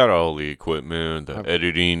 he's got all the equipment, the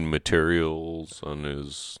editing materials on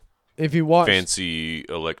his If you watch fancy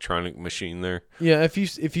electronic machine there. Yeah, if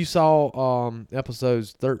you saw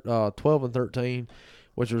episodes 12 and 13,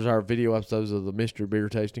 which was our video episodes of the mystery beer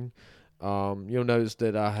tasting, you'll notice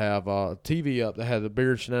that I have a TV up that has the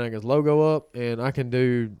Beer Shenanigans logo up, and I can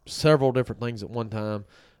do several different things at one time.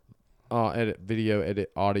 Edit video,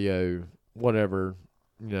 edit audio, whatever.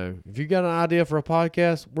 If you got an idea for a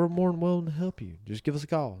podcast, we're more than willing to help you. Just give us a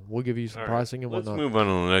call. We'll give you some pricing and whatnot. Let's move on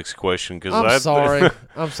to the next question. I'm sorry.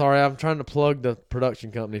 I'm sorry. I'm trying to plug the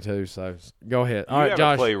production company too. So go ahead. All right,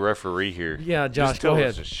 Josh. Play referee here. Yeah, Josh. Just go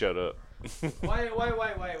ahead. Just shut up. Wait.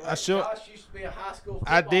 Josh used to be a high school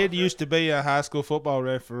football I did used to referee. be a high school football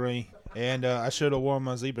referee, and I should have worn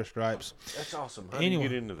my zebra stripes. That's awesome. How Anyway. do you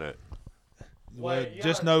get into that? Well, Wait,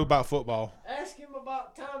 just yeah. know about football. Ask him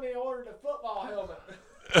about time he ordered a football helmet.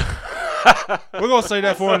 We're gonna say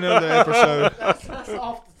that for another episode. That's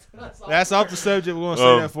off. That's off the subject. We're gonna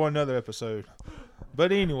say that for another episode.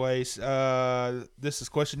 But anyways, this is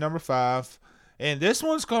question number 5, and this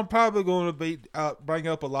one's probably going to be bring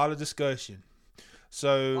up a lot of discussion.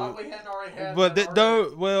 So, We hadn't already had. but that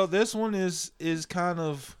don't. Well, this one is kind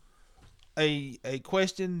of a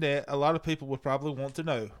question that a lot of people would probably want to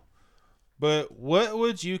know. But what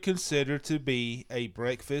would you consider to be a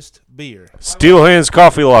breakfast beer? Steel Hands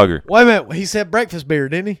Coffee Lager. Wait a minute. He said breakfast beer,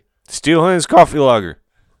 didn't he? Steel Hands Coffee Lager.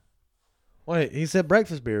 Wait, he said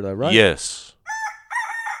breakfast beer though, right? Yes.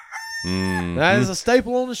 Mm. That is a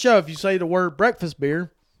staple on the show. If you say the word breakfast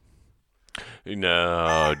beer,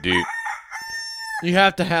 No, dude. you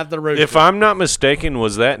have to have the rooster. If I'm not mistaken,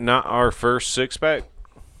 was that not our first 6-pack?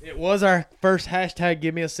 It was our first hashtag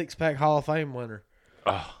Give Me a 6-pack Hall of Fame winner.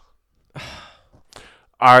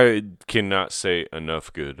 I cannot say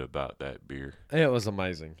enough good about that beer. It was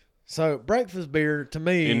amazing. So breakfast beer to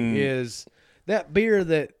me In- is that beer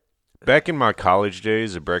that Back in my college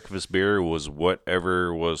days, a breakfast beer was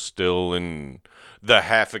whatever was still in the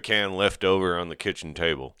half a can left over on the kitchen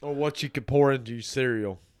table. or what you could pour into your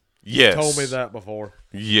cereal. Yes. You told me that before.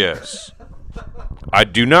 Yes. I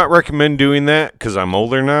do not recommend doing that because I'm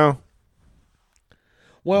older now.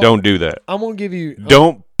 Well, Don't do that. I'm gonna give you.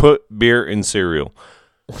 Don't put beer in cereal.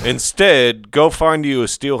 Instead, go find you a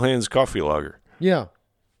Steel Hands Coffee Lager. Yeah.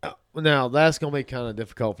 Now that's gonna be kind of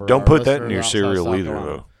difficult for. Don't our put that in listeners your outside cereal South either,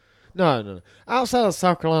 Carolina. though. No. Outside of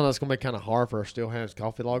South Carolina, it's gonna be kind of hard for our Steel Hands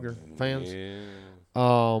Coffee Lager fans.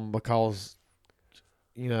 Because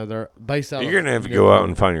they're based out. You're going to have to go out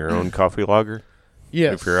and find your own coffee lager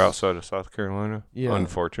yes, if you're outside of South Carolina, Yeah.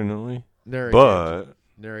 unfortunately. Narragansett. But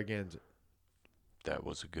Narragansett. that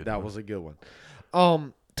was a good That one. was a good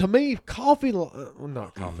one. To me,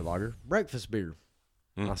 not coffee lager, breakfast beer.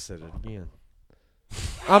 I said it again.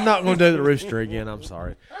 I'm not going to do the rooster again. I'm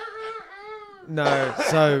sorry. No,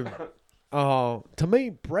 so to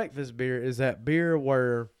me, breakfast beer is that beer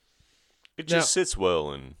where It just sits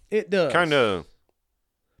well and it does kind of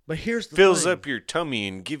But here's the fills thing. up your tummy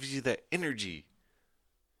and gives you that energy.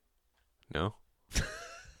 No?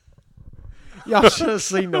 Y'all should have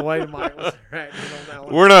seen the way Mike was reacting on that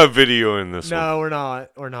one. We're not videoing this one. No, we're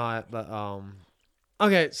not. We're not. But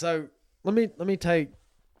okay. So let me take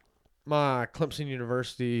my Clemson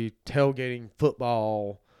University tailgating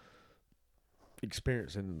football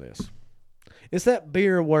experience into this. It's that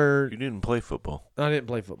beer where You didn't play football. I didn't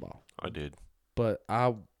play football, I did. but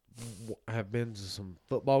I have been to some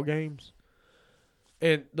football games,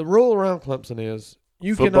 and the rule around Clemson is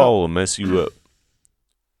you Football will mess you up.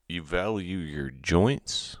 You value your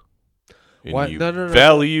joints. And What? you No.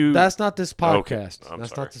 value. That's not this podcast. Okay, I'm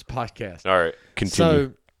That's sorry. not this podcast. All right, continue.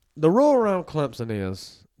 So the rule around Clemson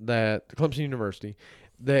is that Clemson University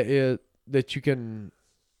that you can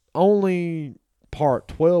only part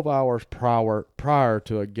 12 hours prior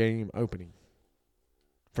to a game opening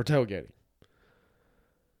for tailgating.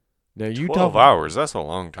 Now you 12 hours. That's a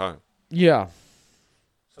long time. Yeah,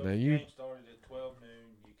 So Now if the you- game started at 12 noon,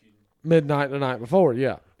 you can. midnight the night before.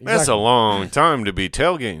 Yeah, That's a exactly. long time to be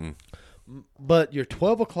tailgating. But your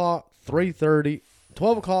 12 o'clock, 3:30,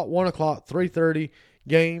 12 o'clock, 1 o'clock, 3:30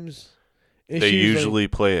 games. It's They usually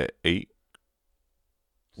play at 8.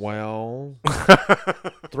 well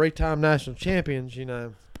 3-time national champions. Yeah.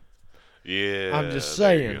 I'm just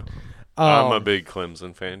there you saying. go. I'm a Um, big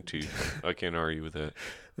Clemson fan too. I can't argue with that.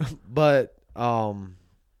 But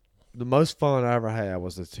the most fun I ever had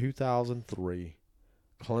was the 2003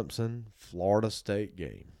 Clemson Florida State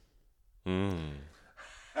game.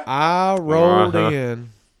 I rolled Uh-huh. in.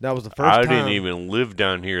 That was the first I time. didn't even live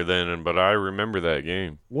down here then, but I remember that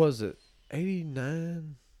game. Was it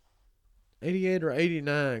 89, 88 or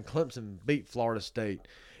 89? Clemson beat Florida State,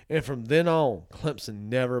 and from then on, Clemson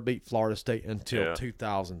never beat Florida State until Yeah.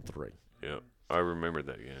 2003. Yep, I remember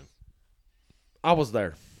that game. I was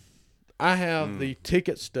there. I have the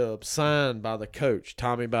ticket stub signed by the coach,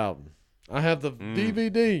 Tommy Bowden. I have the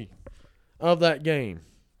DVD of that game.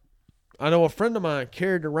 I know a friend of mine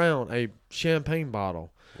carried around a champagne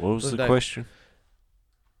bottle. What was Was the that- question?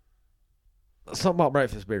 Something about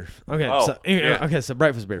breakfast beer. Okay, Oh, so yeah. okay, so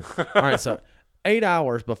breakfast beer. All right, so 8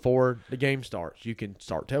 hours before the game starts, you can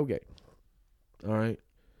start tailgating. All right,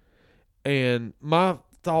 and my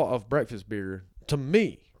thought of breakfast beer, to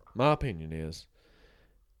me, my opinion is,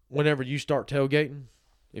 whenever you start tailgating,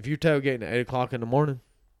 if you're tailgating at 8 o'clock in the morning,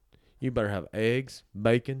 you better have eggs,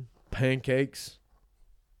 bacon, pancakes,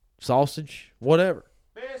 sausage, whatever,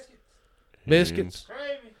 Biscuits, biscuits.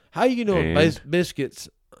 gravy. How you doing And- biscuits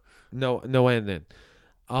No, and then.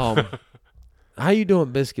 How you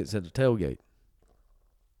doing biscuits at the tailgate?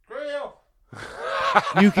 Grill.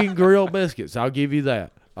 You can grill biscuits. I'll give you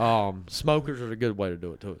that. Smokers are a good way to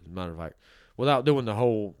do it too. As a matter of fact, without doing the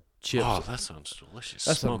whole chips. Oh, that sounds delicious.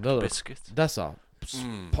 That's Smoked another- biscuits. That's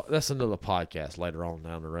another podcast later on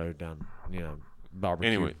down the road. Barbecue.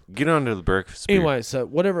 Anyway, get on to the breakfast beer. Anyway, so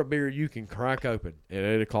whatever beer you can crack open at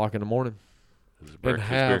 8 o'clock in the morning This is and breakfast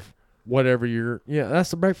have beer. whatever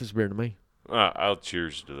that's the breakfast beer to me. I'll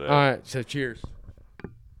cheers to that. All right, so cheers.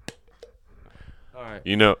 All right.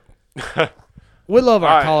 You know, We love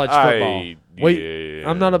our college football. yeah.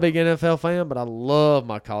 I'm not a big NFL fan, but I love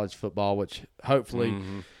my college football, which hopefully,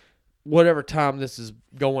 whatever time this is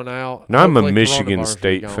going out. Now, I'm a hopefully Michigan coronavirus will be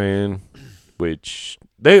State gone. fan, which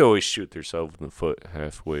they always shoot themselves in the foot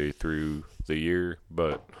halfway through the year,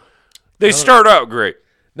 but they start out great.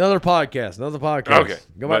 Another podcast. Okay,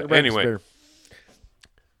 Go back but to breakfast anyway. beer.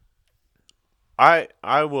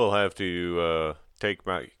 I will have to take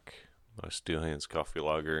my Steel Hands coffee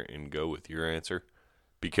lager and go with your answer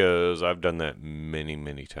because I've done that many,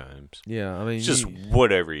 many times. Yeah, I mean, It's just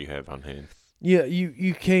whatever you have on hand. yeah,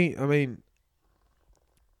 you can't. I mean,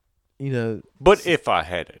 But if I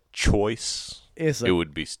had a choice, it's it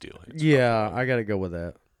would be Steel Hands. yeah. I got to go with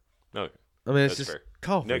that. Okay. I mean, it's That's just fair.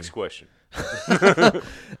 coffee. Next question.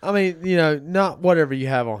 I mean, not whatever you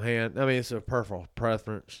have on hand. I mean, it's a personal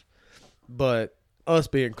preference, but us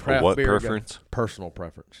being craft what beer, preference? personal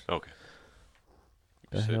preference. Okay.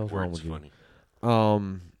 The You said hell's wrong words with you?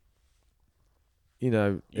 funny.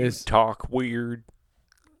 You It's talk weird.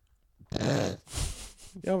 you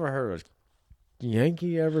ever heard of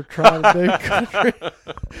Yankee ever try to do country?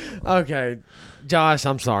 Okay, Josh,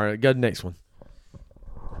 I'm sorry. Go to the next one.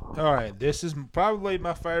 All right, this is probably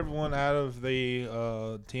my favorite one out of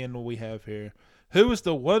the 10 we have here. Who is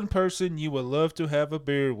the one person you would love to have a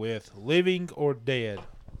beer with, living or dead?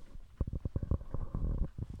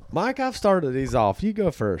 Mike, I've started these off. You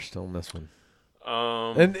go first on this one.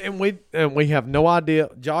 Um, And we have no idea.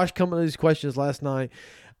 Josh coming to these questions last night.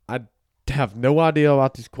 I have no idea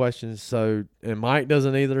about these questions, and Mike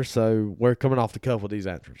doesn't either. So we're coming off the cuff with these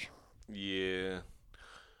answers. yeah.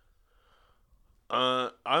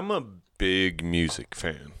 I'm a big music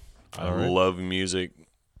fan. I All right. love music.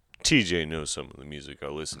 TJ knows some of the music I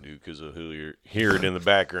listen to because he'll hear it in the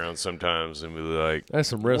background sometimes and be like, That's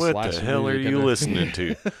some wrist what the slashing hell are music in you there." listening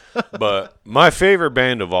to? But my favorite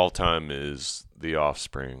band of all time is The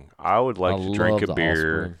Offspring. I would like I to drink love a The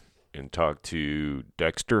beer Offspring. and talk to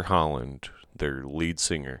Dexter Holland, their lead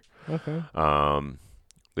singer. Okay.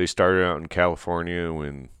 They started out in California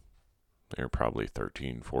when they were probably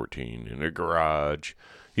 13, 14 in a garage.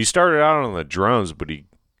 He started out on the drums, but he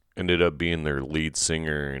ended up being their lead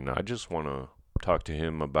singer, and I just want to talk to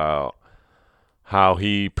him about how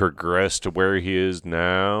he progressed to where he is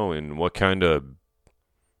now and what kind of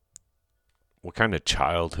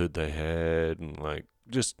childhood they had and like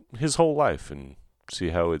just his whole life and see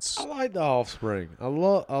how it's I like the Offspring. I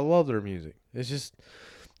love their music. It's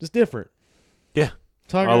different. Yeah.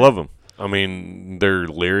 I love them. I mean, their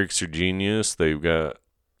lyrics are genius. They've got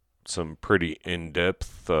some pretty in-depth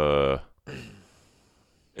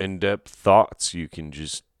thoughts you can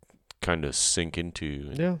just kind of sink into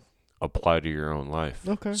and Yeah. apply to your own life.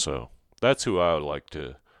 Okay. So that's who I would like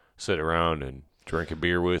to sit around and drink a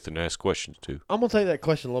beer with and ask questions to. I'm gonna take that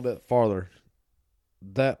question a little bit farther.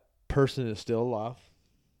 That person is still alive,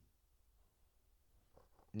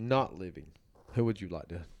 not living. Who would you like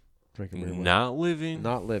to drink a beer with? Not living?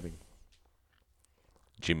 Not living.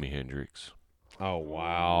 Jimi Hendrix. Oh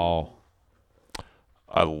wow.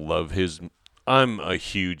 I love his. I'm a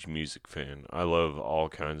huge music fan. I love all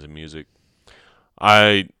kinds of music.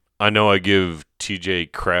 I know I give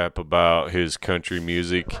TJ crap about his country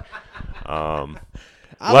music.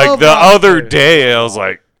 Like the other day, I was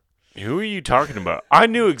like, "Who are you talking about?" I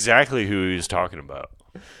knew exactly who he was talking about,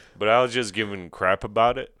 but I was just giving crap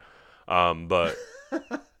about it. But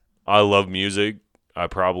I love music. I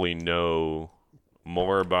probably know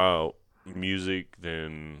more about music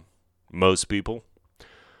than most people.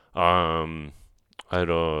 I had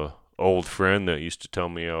a old friend that used to tell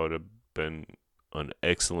me I would have been an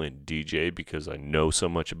excellent DJ because I know so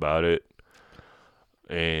much about it.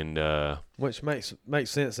 And Which makes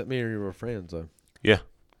sense that me and you were friends though. yeah,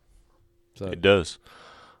 So it does.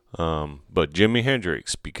 But Jimi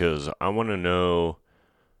Hendrix, because I want to know.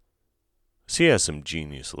 He has some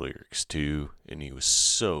genius lyrics too, and he was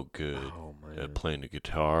so good oh man, at playing the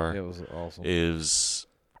guitar. it was awesome. Is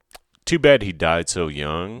too bad he died so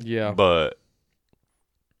young. Yeah. But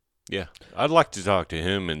yeah, I'd like to talk to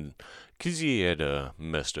him and Because he had a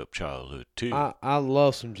messed up childhood, too. I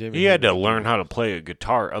love some Jimmy. He had to Hendrix. learn how to play a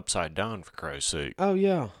guitar upside down, for Christ's sake. Oh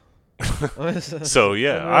yeah. So,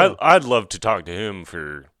 yeah, Unreal. I'd love to talk to him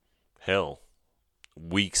for, hell,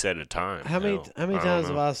 weeks at a time. How many Hell, times don't have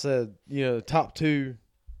know. I said, top 2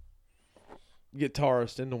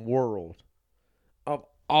 guitarists in the world of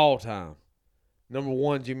all time? Number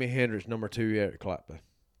 1, Jimi Hendrix. Number 2, Eric Clapton.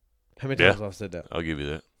 How many times have I said that? I'll give you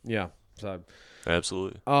that. Yeah. So,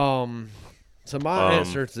 Absolutely. so my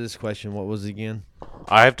answer to this question, what was it again?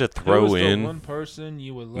 I have to Who throw was the in. one person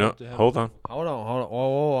you would love No, to have? hold on. Hold on.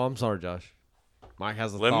 Oh, I'm sorry, Josh. Mike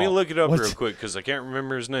has a Let thought. me look it up What's- real quick because I can't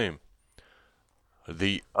remember his name.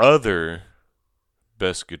 The other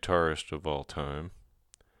best guitarist of all time.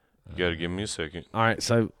 You got to give me a second. All right,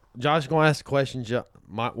 so Josh is going to ask the question.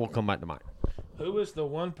 Mike, we'll come back to Mike. Who is the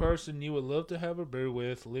one person you would love to have a beer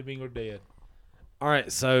with, living or dead? All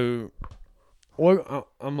right, so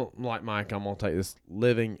I'm like Mike. I'm gonna take this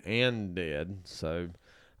living and dead. So,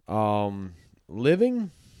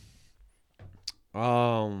 living.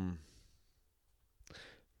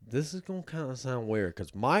 This is gonna kind of sound weird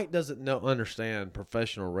because Mike doesn't understand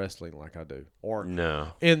professional wrestling like I do, or No.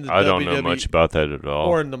 in the I don't WWE know much about that at all.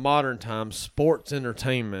 or in the modern times, sports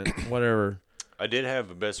entertainment, whatever. I did have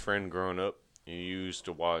a best friend growing up. He used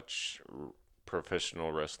to watch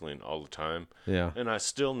professional wrestling all the time, Yeah, and I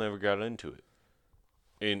still never got into it.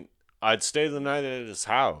 And I'd stay the night at his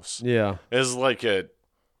house yeah. as like a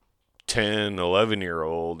 10,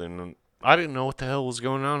 11-year-old, and I didn't know what the hell was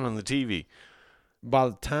going on the TV. By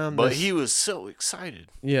the time, But this, he was so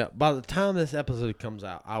excited. yeah, by the time this episode comes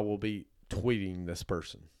out, I will be tweeting this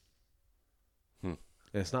person. Hmm.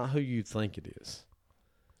 And it's not who you think it is.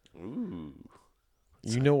 Ooh.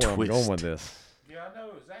 You know where I'm going twist. with this. Yeah, I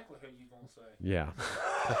know exactly who you're going to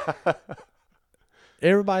say. Yeah.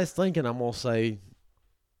 Everybody's thinking I'm gonna say.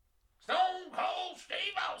 Stone Cold Steve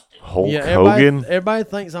Austin. Hulk Yeah, everybody, Hogan? everybody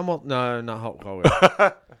thinks I'm gonna. No, not Hulk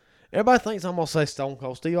Hogan. Everybody thinks I'm gonna say Stone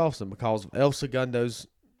Cold Steve Austin because of El Segundo's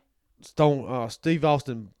Steve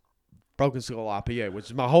Austin Broken Skull IPA, which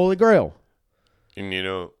is my holy grail. And you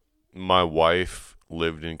know, my wife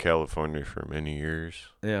lived in California for many years.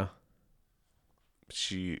 Yeah.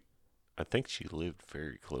 I think she lived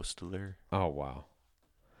very close to there. Oh wow.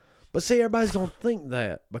 But see, everybody's gonna think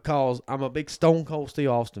that because I'm a big Stone Cold Steve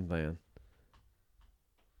Austin fan.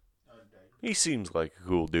 He seems like a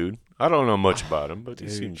cool dude. I don't know much about him, but he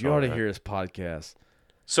Dude, seems you ought to alright. hear his podcast.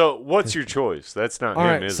 So, what's your choice? That's not All him,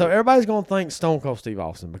 right, is so it? everybody's gonna think Stone Cold Steve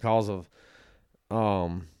Austin because of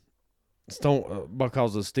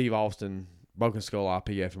because of Steve Austin Broken Skull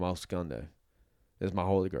IPA from El Segundo is my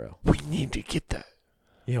holy grail. We need to get that.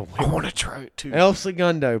 Yeah, I want to try it too. El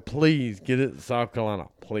Segundo, please get it to South Carolina,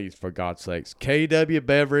 please, for God's sakes. KW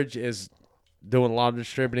Beverage is doing a lot of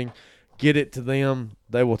distributing. Get it to them;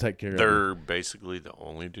 they will take care of They're basically the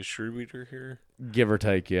only distributor here. it, give or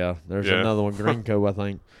take. Yeah, there's Yeah. another one, Greenco, I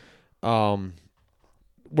think.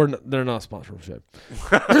 They're not sponsorship.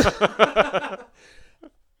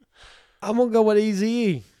 I'm gonna go with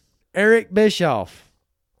Eazy-E, Eric Bischoff.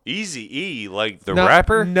 Easy E, like the No,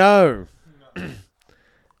 rapper? No,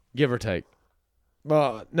 give or take.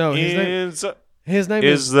 No, his name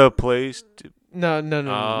is the place to... no, not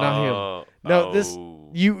him. No, this- oh.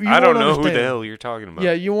 You I don't won't know who the understand. hell you're talking about.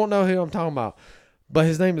 Yeah, you won't know who I'm talking about. But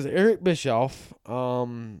his name is Eric Bischoff.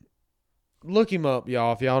 Look him up,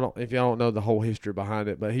 y'all, if y'all don't know the whole history behind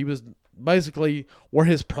it. But he was basically where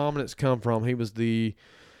his prominence come from. He was the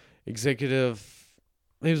executive.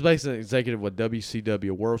 He was basically an executive with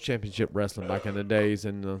WCW, World Championship Wrestling, back in the days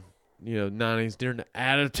in the 90s during the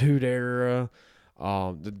Attitude Era,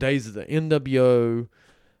 the days of the NWO.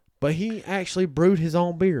 But he actually brewed his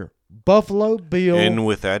own beer, Buffalo Bill. And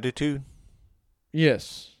with attitude?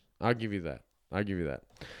 Yes, I'll give you that.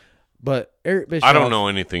 But Eric Bischoff. I don't know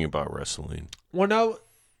anything about wrestling. Well, no.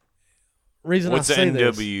 Reason What's I the say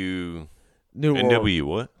this. NW? New World, NW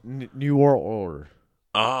what? New World Order.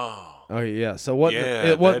 Oh. Oh yeah. So what? Yeah,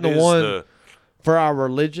 It wasn't that the is one for our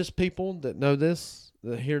religious people that know this,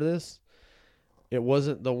 that hear this. It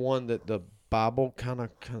wasn't the one that the Bible kind of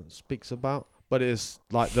speaks about, but it's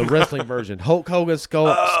like the wrestling version. Hulk Hogan,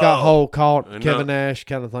 Scott Hall caught No. Kevin Nash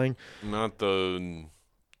kind of thing. Not the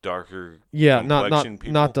darker Yeah, complexion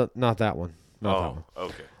people? not that one. Not that one.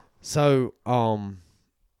 Okay. So,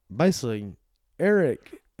 basically,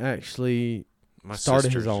 Eric actually My started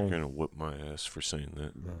sisters his own. are going to whip my ass for saying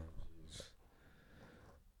that.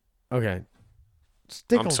 Okay,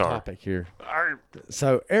 stick I'm on sorry. topic here.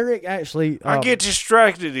 So Eric actually, I get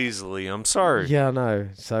distracted easily. I'm sorry. yeah, I know.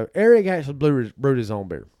 So Eric actually brewed his own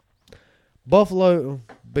beer, Buffalo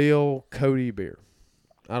Bill Cody beer.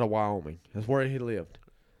 out of Wyoming. That's where he lived.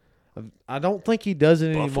 I don't think he does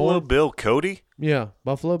it Buffalo anymore. Bill Cody? Yeah,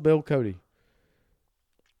 Buffalo Bill Cody.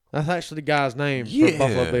 That's actually the guy's name Yeah. for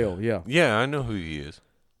Buffalo Bill. Yeah. Yeah, I know who he is.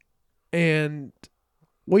 And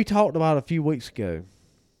we talked about a few weeks ago,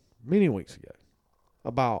 many weeks ago,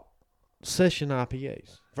 about session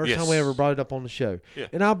IPAs. First time we Yes. ever brought it up on the show. Yeah.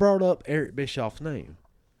 And I brought up Eric Bischoff's name.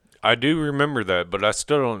 I do remember that, but I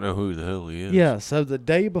still don't know who the hell he is. Yeah, so the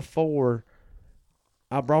day before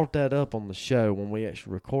I brought that up on the show when we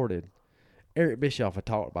actually recorded, Eric Bischoff had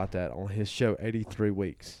talked about that on his show, 83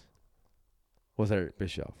 Weeks, with Eric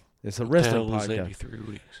Bischoff. It's a What the wrestling hell is podcast. 83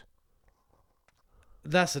 weeks?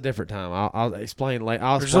 That's a different time. I'll explain later.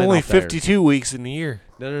 I'll There's explain only off the air. 52 weeks in the year.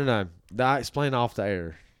 No. I explain off the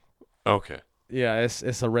air. Okay. Yeah,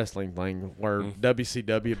 it's a wrestling thing where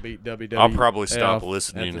WCW beat WWF. I'll probably stop at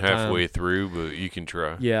listening the halfway time. through, but you can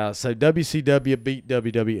try. Yeah, so WCW beat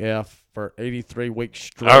WWF for 83 weeks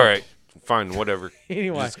straight. All right. Fine, whatever.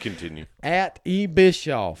 Anyway, Just continue. at E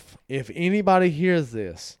Bischoff, if anybody hears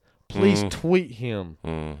this, please Mm-hmm. tweet him.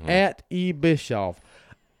 Mhm. At E Bischoff,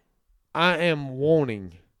 I am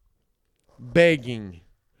wanting, begging,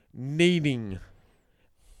 needing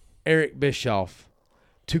Eric Bischoff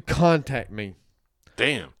to contact me.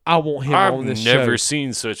 Damn. I want him I've on this never show.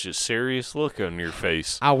 seen such a serious look on your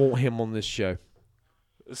face. I want him on this show.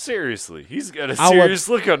 Seriously, he's got a I would- serious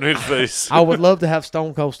look on his face. I would love to have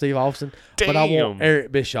Stone Cold Steve Austin, but I want Damn.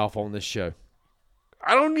 Eric Bischoff on this show.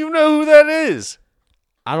 I don't even know who that is.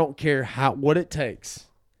 I don't care what it takes.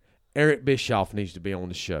 Eric Bischoff needs to be on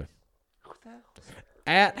the show.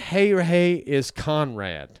 At Hey is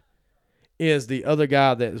Conrad, is the other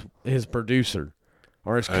guy that is his producer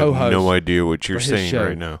or his I co-host. have no idea what you're for his saying show.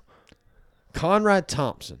 right now. Conrad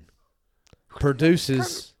Thompson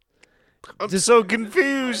produces. I'm so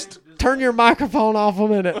confused. Turn your microphone off a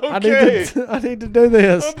minute. Okay. I need to do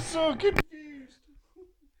this. I'm so confused.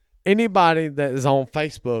 Anybody that is on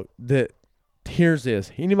Facebook that hears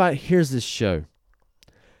this, anybody hears this show,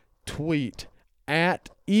 tweet at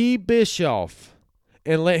E Bischoff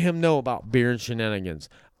and let him know about Beer and Shenanigans.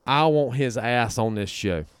 I want his ass on this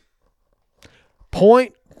show.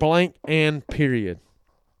 Point blank and period.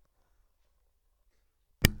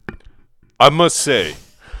 I must say,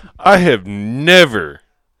 I have never,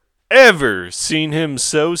 ever seen him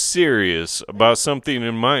so serious about something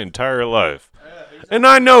in my entire life. And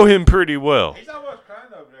I know him pretty well. He's almost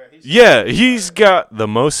crying over there. Yeah, he's got the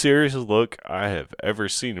most serious look I have ever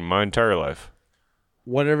seen in my entire life.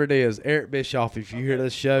 Whatever it is, Eric Bischoff, if you hear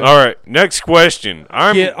this show, All right, next question.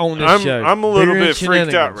 Get on this show. I'm a little Beer and bit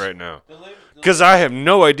freaked out Shenanigans. right now because I have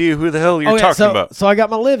no idea who the hell you're talking about. So I got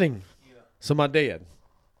my living. So my dad.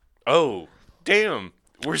 Oh, damn.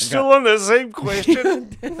 We're still on the same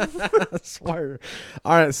question? I swear.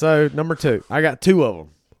 All right, so number 2. I got 2 of them.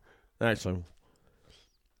 Actually.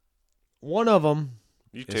 One of them,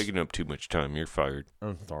 You're taking up too much time. You're fired.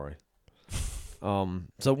 I'm sorry.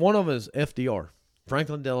 So one of them is FDR,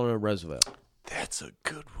 Franklin Delano Roosevelt, That's a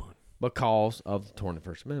good one. because of the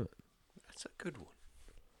 21st Amendment. That's a good one.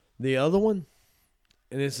 The other one,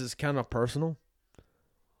 and this is kind of personal.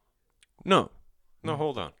 No,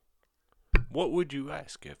 hold on. What would you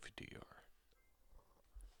ask FDR?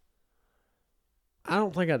 I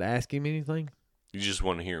don't think I'd ask him anything. You just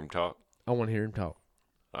want to hear him talk? I want to hear him talk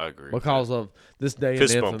I agree. because of this day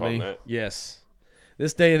Fist in bump on infamy. that. Yes,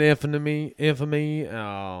 this day in infamy.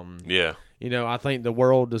 Yeah. You know, I think the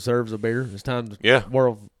world deserves a beer. It's time the Yeah.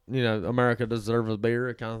 world, America deserves a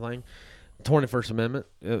beer, kind of thing. 21st Amendment,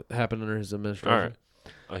 it happened under his administration. All right.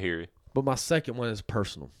 I hear you. But my second one is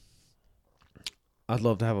personal. I'd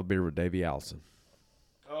love to have a beer with Davey Allison.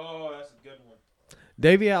 Oh, that's a good one.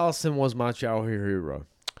 Davey Allison was my childhood hero.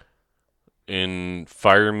 And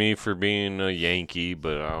fire me for being a Yankee,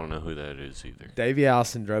 but I don't know who that is either. Davey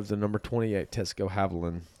Allison drove the number 28 Tesco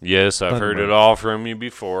Haviland. Yes, I've heard Thunderbird. it all from you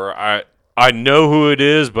before. I know who it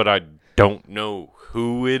is, but I don't know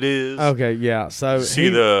who it is. Okay, yeah. So See he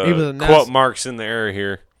was a quote marks in the air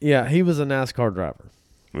here. yeah, he was a NASCAR driver.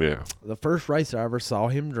 Yeah. The first race I ever saw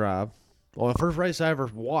him drive, well, the first race I ever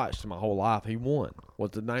watched in my whole life, he won,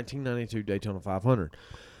 was the 1992 Daytona 500.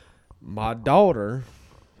 My daughter,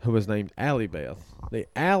 who was named Allie Beth, the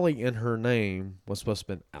Allie in her name was supposed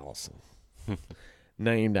to have been Allison,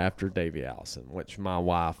 named after Davey Allison, which my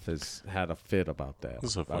wife has had a fit about that.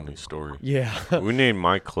 This is a funny story. Yeah. We named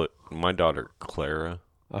my daughter Clara,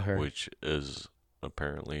 Okay. which is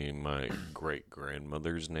apparently my great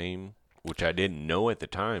grandmother's name, which I didn't know at the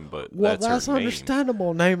time, but Well, that's that's her name.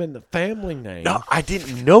 understandable, naming the family name. No, I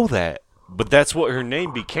didn't know that, but that's what her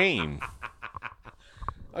name became.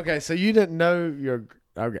 Okay, so you didn't know your...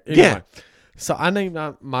 Okay, Yeah. anyway. So I named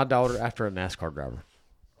my daughter after a NASCAR driver.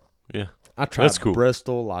 Yeah. I tried That's cool.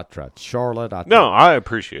 Bristol. I tried Charlotte. No, I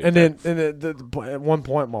appreciate And that. then at one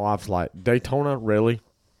point, my wife's like, Daytona, really?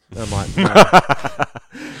 I'm like, no.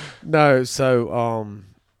 No. So,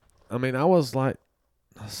 I mean, I was like,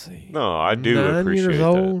 let's see. No, I do 9 appreciate years that.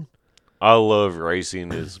 old. I love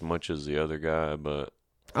racing as much as the other guy, but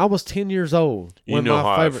I was 10 years old. you when know my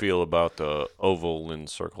how favorite, I feel about the oval and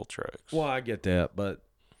circle tracks. Well, I get that, but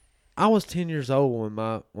I was 10 years old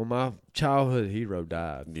when my childhood hero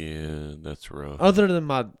died. Yeah, that's rough. Other than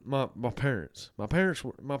my parents. My parents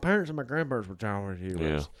and my grandparents were childhood heroes.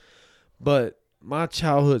 Yeah. But my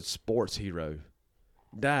childhood sports hero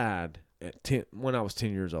died at 10 when I was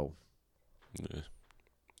 10 years old. Yeah,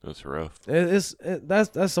 that's rough.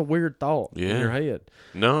 That's a weird thought in Yeah. your head.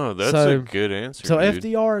 No, that's So- a good answer. So dude.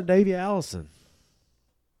 FDR and Davey Allison.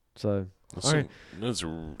 So That's, all right. that's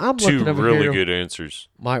I'm two looking over really here. good answers.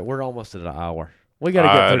 Mike, we're almost at an hour. We gotta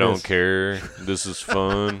get I through don't this. care. This is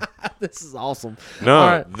fun. This is awesome. No, All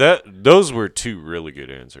right. those were two really good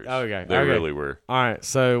answers. Okay, They okay. really were. All right,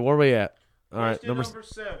 so where we at? All right, Question number number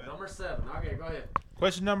 7. number 7. Okay, go ahead.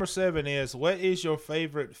 Question number 7 is, what is your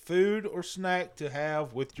favorite food or snack to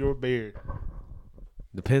have with your beer?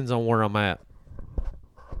 Depends on where I'm at.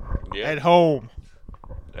 Yeah. At home.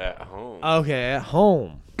 At home. Okay, at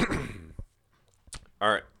home. All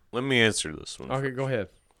right, let me answer this one. Okay, go ahead.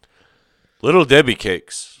 Little Debbie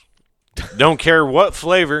cakes. Don't care what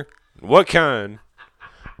flavor, what kind.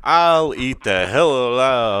 I'll eat the hell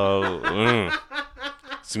out.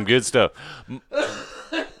 Some good stuff.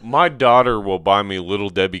 My daughter will buy me Little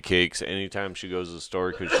Debbie cakes anytime she goes to the store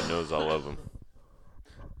because she knows I love them.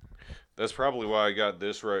 That's probably why I got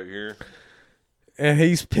this right here. And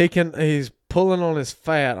he's pulling on his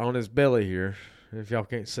fat on his belly here. If y'all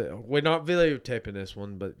can't see, we're not videotaping this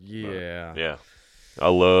one, but yeah. Yeah. I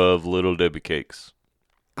love Little Debbie cakes.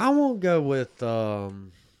 I won't go with.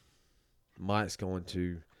 Mike's going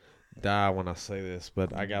to die when I say this,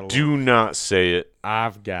 but I got. Do not say it.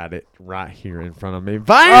 I've got it right here in front of me.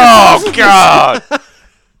 Oh, God.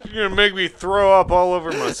 You're going to make me throw up all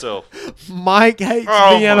over myself. Mike hates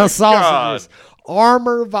Oh, Vienna my sausages.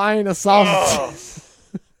 Armor Vienna sausages.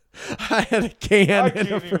 I had a can. I in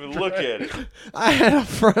the can't even look at it. I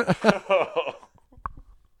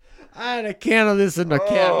had a can of this in the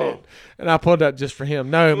cabinet, and I put that just for him.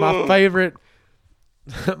 No, my favorite,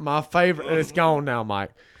 and it's gone now,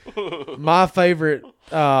 Mike. My favorite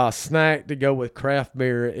snack to go with craft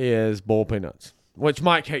beer is boiled peanuts, which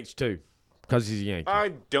Mike hates too, because he's a Yankee.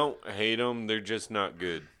 I don't hate them. They're just not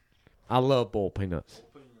good. I love boiled peanuts.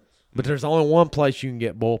 But there's only one place you can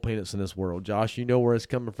get boiled peanuts in this world. Josh, you know where it's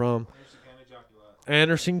coming from.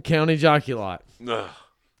 Anderson County Jockey Lot. Ugh.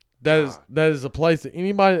 That is a place that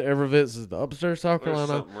anybody that ever visits the upstairs South There's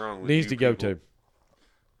Carolina something wrong with needs you to go people. to.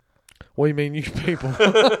 What do you mean, you people?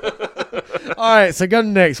 All right, so go to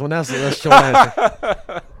the next one. That's a short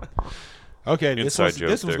answer. Okay, this Inside one's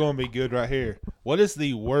joke there. going to be good right here. What is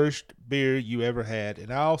the worst beer you ever had?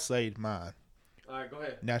 And I'll say mine. All right, go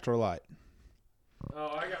ahead. Natural Light.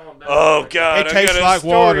 Oh, I got one. Oh, God. It I tastes got a like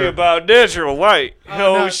story water. about Natural Light.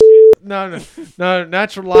 Oh, Oh, no. shit. No,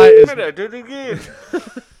 Natural Light is. I did it again.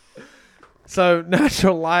 So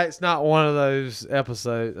Natural Light's not one of those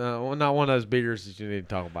episodes, not one of those beers that you need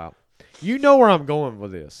to talk about. You know where I'm going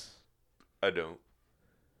with this. I don't.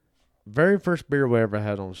 Very first beer we ever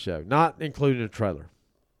had on the show, not including a trailer.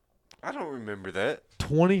 I don't remember that.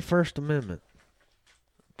 21st Amendment.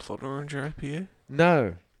 Blood Orange IPA?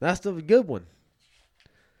 No, that's the good one.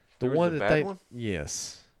 The There was one a that bad they. one?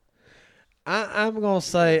 Yes. I'm gonna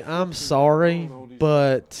say I'm sorry,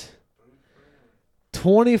 but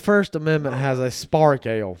 21st Amendment has a Spark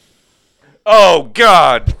Ale. Oh,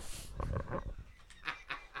 God.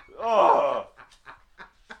 Oh.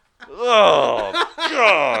 Oh,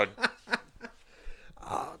 God.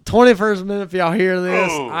 21st Amendment, if y'all hear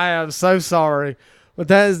this, Oh. I am so sorry, but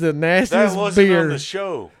that is the That nastiest wasn't beer. on the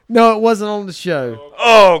show. No, it wasn't on the show.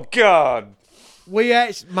 Oh, God.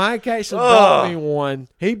 Mike actually Ugh. brought me one.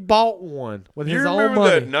 He bought one with You his own remember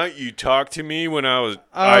money. that night you talked to me when I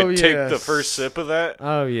Oh, take the yes. first sip of that?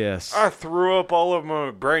 Oh yes. I threw up all over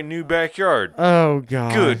my brand new backyard. Oh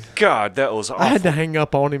god. Good God, that was awful. I had to hang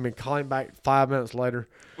up on him and call him back 5 minutes later.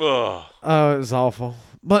 Ugh. Oh, it was awful.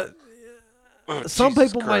 But some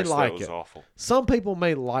Jesus people Christ, may like that was it. awful. Some people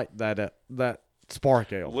may like that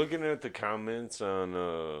Spark Ale. Looking at the comments on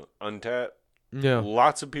Untappd, Yeah.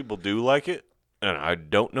 lots of people do like it, and I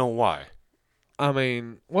don't know why. I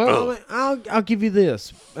mean, well, I'll give you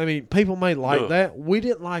this. I mean, people may like Ugh. that. We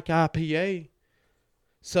didn't like IPA,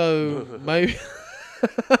 so maybe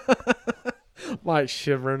Mike's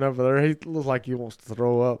shivering over there. He looks like he wants to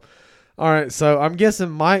throw up. All right, so I'm guessing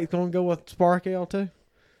Mike's going to go with Spark Ale too?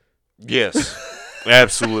 Yes,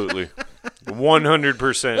 absolutely.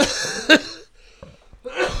 100%.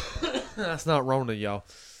 That's not Rona, y'all.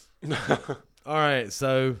 All right,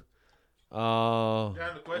 so... Down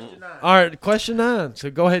to question 9. All right, question 9. So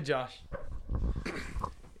go ahead, Josh.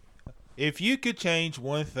 If you could change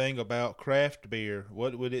one thing about craft beer,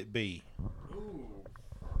 what would it be?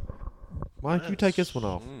 Mike, you take this one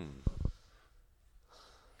off.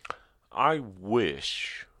 I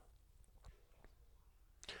wish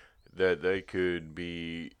that they could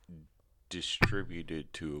be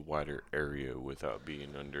distributed to a wider area without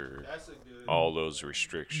being under all those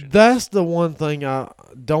restrictions. That's the one thing I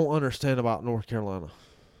don't understand about North Carolina.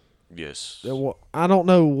 Yes. I don't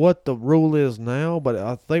know what the rule is now, but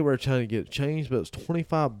I think we're trying to get it changed. But it's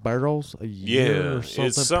 25 barrels a year or something,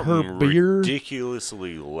 it's something per beer.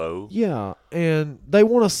 ridiculously low. Yeah, and they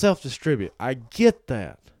want to self-distribute. I get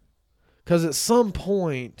that, because at some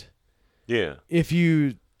point, Yeah. if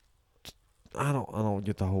you, I don't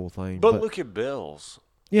get the whole thing. But look at Bell's.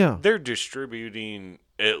 yeah, They're distributing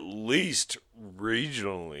at least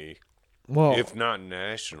regionally, well, if not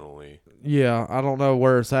nationally. yeah, I don't know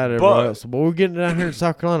where it's at everywhere But- else, but we're getting down here in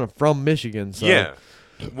South Carolina from Michigan. So Yeah.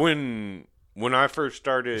 When I first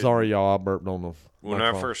started sorry, y'all, I burped on the. when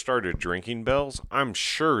I first started drinking Bell's, I'm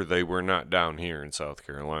sure they were not down here in South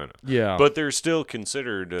Carolina. yeah, But they're still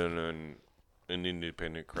considered an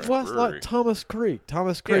independent craft well, it's brewery. like Thomas Creek.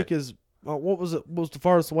 Thomas Creek is what was it? What was the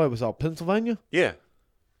farthest away? Was it Pennsylvania? Yeah.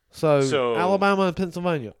 So Alabama and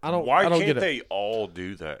Pennsylvania. Why I don't can't get it. they all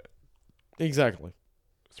do that? Exactly.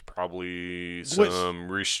 It's probably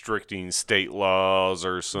some restricting state laws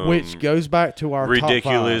or some Which goes back to our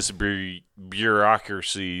ridiculous top 5.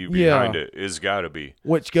 bureaucracy behind it. It's got to be.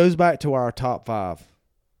 Which goes back to our top 5.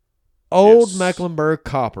 Old Yes. Mecklenburg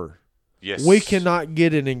Copper. Yes. We cannot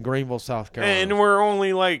get it in Greenville, South Carolina. And we're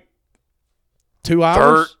only like 2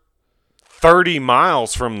 hours? 30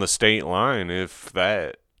 miles from the state line, if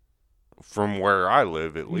that. From where I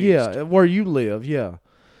live, at least. Yeah, where you live, yeah.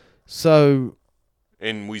 So,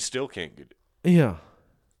 And we still can't get it. yeah.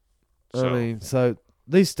 So, I mean, so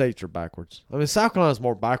these states are backwards. I mean, South Carolina's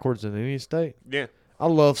more backwards than any state. yeah. I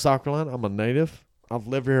love South Carolina. I'm a native. I've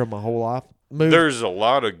lived here my whole life. Moved. There's a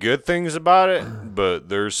lot of good things about it, but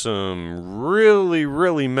there's some really,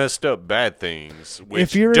 really messed up bad things,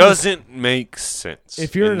 which you're in doesn't make sense.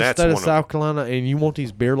 If you're And in the that's state of one South Carolina and you want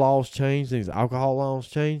these beer laws changed, these alcohol laws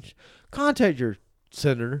changed, contact your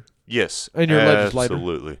senator. Yes, And your legislator.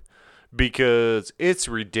 absolutely. Because it's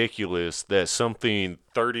ridiculous that something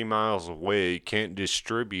 30 miles away can't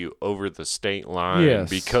distribute over the state line Yes.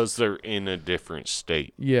 because they're in a different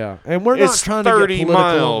state. Yeah, and we're not It's trying to 30 get political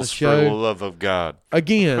on the miles for the show. love of God.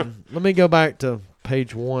 Again, let me go back to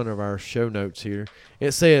page 1 of our show notes here.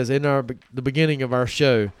 It says in the beginning of our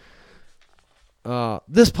show,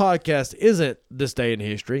 this podcast isn't this day in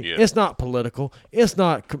history. Yeah. It's not political. It's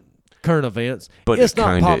not current events. But it's it not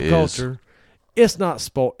kinda pop is. culture. It's not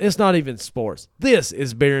sport. It's not even sports. This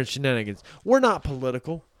is beer and shenanigans. We're not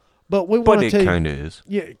political, but we But want to it tell you. kind of is.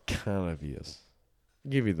 Yeah, it kind of is.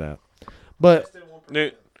 Give you that, but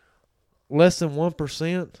less than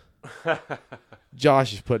 1%.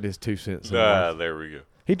 Josh is putting his 2 cents in. There we go.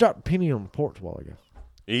 He dropped a penny on the porch a while ago.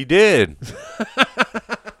 He did.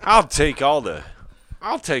 I'll take all the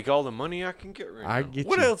money I can get right I now. get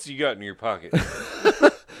What you. else you got in your pocket?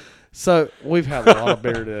 So we've had a lot of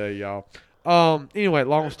beer today, y'all. Anyway,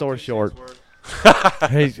 long story short,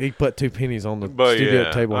 he put 2 pennies on the But studio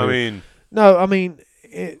yeah, table. I here. mean, no, I mean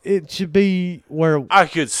it should be where I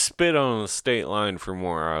could spit on the state line from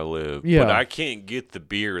where I live, Yeah. but I can't get the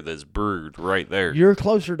beer that's brewed right there. you're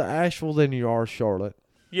closer to Asheville than you are Charlotte,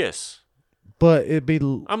 Yes. but it'd be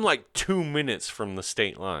I'm like 2 minutes from the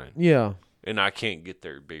state line, yeah. and I can't get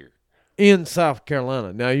their beer. In South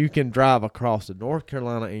Carolina. Now you can drive across to North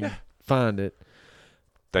Carolina and find it.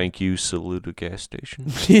 Thank you, Saluda gas station.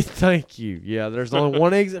 Thank you. Yeah, there's only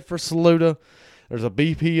one exit for Saluda. There's a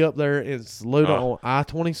BP up there in Saluda on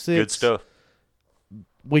I-26. Good stuff.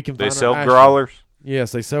 We can They find sell our growlers.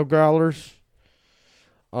 Yes, they sell growlers.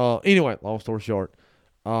 Anyway, long story short,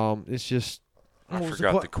 it's just I what was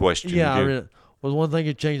forgot the question. Yeah, again. was one thing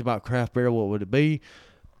you changed about craft beer? What would it be?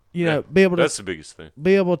 You know, be able to That's the biggest thing.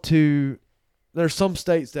 be able to. There's some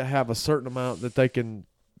states that have a certain amount that they can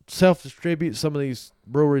self-distribute. Some of these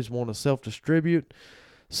breweries want to self-distribute.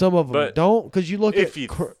 Some of them But don't, because you look if at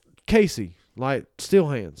you- Casey, like Steel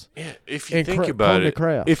Hands. Yeah, if you And think about Columbia it,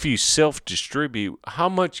 Craft. if you self-distribute, how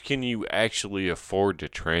much can you actually afford to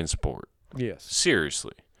transport? Yes.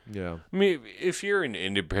 Seriously. Yeah. I mean, if you're an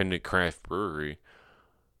independent craft brewery,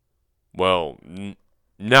 well,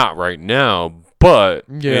 not right now, but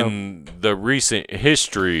Yeah. in the recent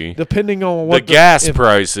history, Depending on the what gas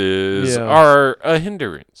prices Yeah. are a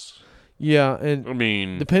hindrance. Yeah, and I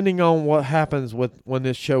mean, depending on what happens with when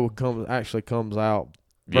this show comes out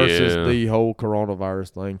versus yeah, the whole coronavirus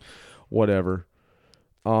thing, whatever.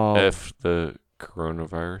 F the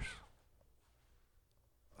coronavirus.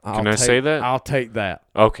 I'll Can I say that? I'll take that.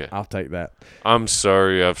 Okay. I'll take that. I'm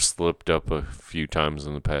sorry I've slipped up a few times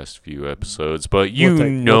in the past few episodes, but you We'll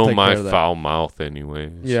know take my care of that. foul mouth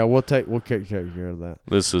anyways. Yeah, we'll take care of that.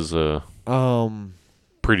 This is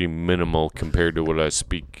pretty minimal compared to what I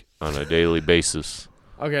speak on a daily basis.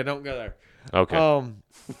 Okay, don't go there. Okay.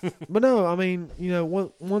 But no, I mean,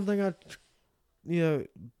 one thing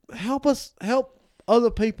help other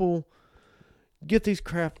people get these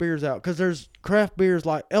craft beers out, because there's craft beers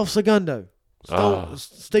like El Segundo,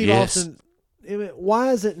 Steve yes. Austin. I mean,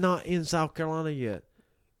 why is it not in South Carolina yet?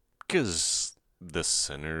 Because the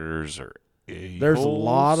senators are There's a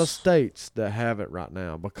lot of a-holes. states that have it right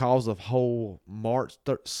now because of whole March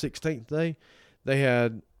 16th day. They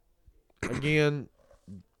had, again,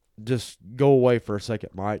 just go away for a second,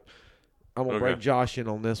 Mike. I'm going to Okay. break Josh in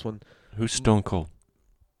on this one. Who's Stone Cold?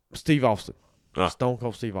 Steve Austin. Ah. Stone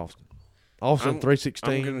Cold Steve Austin. Austin I'm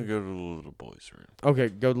 316. I'm going to go to the little boys' room. Okay,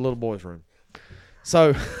 go to the little boy's room.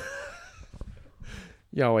 So,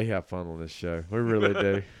 y'all, we have fun on this show. We really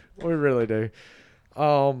do. We really do.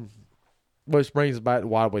 Which brings us back to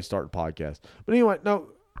why we start the podcast. But anyway, no,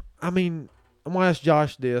 I mean, I'm going to ask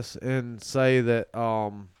Josh this and say that,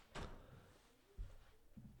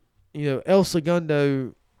 El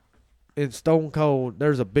Segundo and Stone Cold,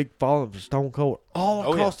 there's a big following for Stone Cold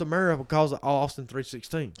all across America because of Austin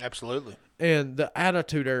 316. Absolutely. And the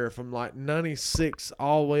Attitude Era from like 96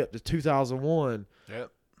 all the way up to 2001.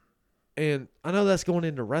 Yep. And I know that's going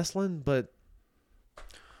into wrestling, but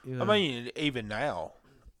I mean, even now,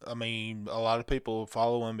 a lot of people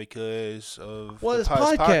follow him because of Well, the his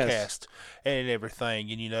podcast podcast and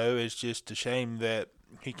everything. And it's just a shame that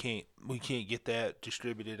we can't get that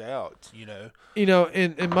distributed out. and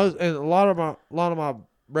a lot of my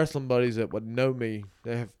wrestling buddies that would know me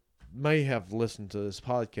that may have listened to this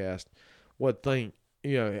podcast would think,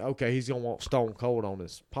 okay, he's gonna want Stone Cold on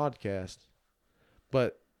his podcast,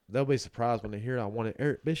 but they'll be surprised when they hear I wanted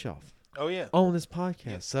Eric Bischoff Oh yeah. on this podcast.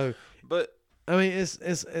 Yeah. So But I mean,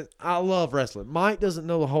 it's I love wrestling. Mike doesn't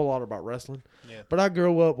know a whole lot about wrestling, yeah. but I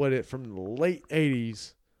grew up with it from the late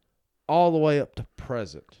 '80s all the way up to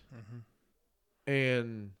present. Mm-hmm.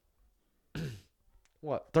 And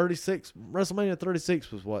what, 36? WrestleMania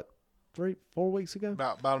 36 was what, 3-4 weeks ago?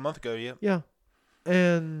 About a month ago, yeah. Yeah.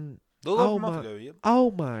 And A little over Oh, a month my- ago, yeah.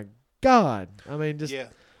 oh my God. I mean, just Yeah,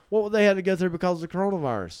 what they had to go through because of the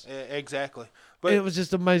coronavirus. exactly. And But it was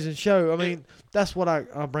just an amazing show. I mean, that's what I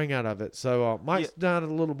bring out of it. So Mike's Yeah. down in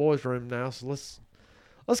the little boys' room now. So let's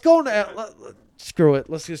go on to screw it.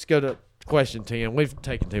 Let's just go to question 10. We've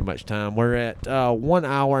taken too much time. We're at 1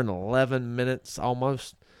 hour and 11 minutes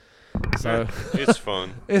almost. So It's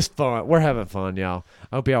fun. it's fun. We're having fun, y'all.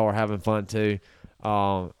 I hope y'all are having fun too.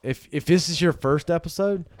 If this is your first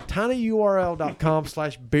episode,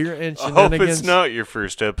 tinyurl.com/beer and I hope shenanigans. it's not your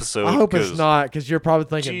first episode. I hope it's 'cause not, because you're probably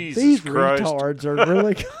thinking Jesus these Christ. retards are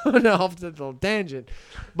really going off the little tangent.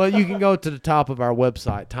 But you can go to the top of our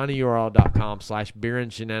website, tinyurl.com/beer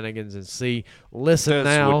and shenanigans, and listen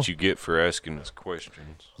That's now. what you get for asking us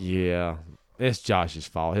questions. Yeah, it's Josh's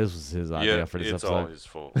fault. His was his idea Yeah, for this it's episode. all his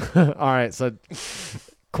fault. All right, so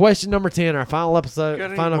question number 10, our final episode. Got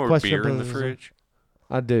any final more question beer in the episode. fridge?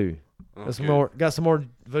 I do. Got some Okay. Got some more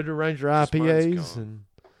Voodoo Ranger Just mine's IPAs, gone. and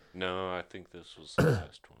No, I think this was the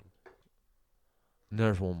last one.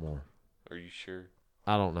 there's one more. Are you sure?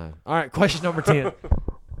 I don't know. All right, question number 10.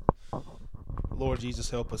 Lord Jesus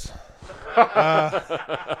help us.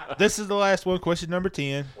 This is the last one. Question number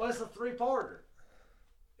 10. Well, it's a 3-parter.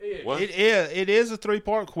 What? It is a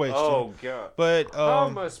 3-part question. Oh God! But How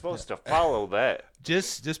am I supposed to follow that?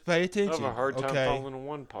 just pay I attention. have a hard time okay. following a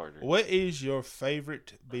one-parter. What is your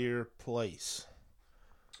favorite beer place?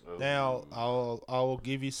 Oh. Now, I'll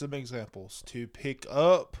give you some examples. To pick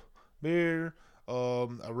up beer, a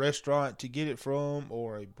restaurant to get it from,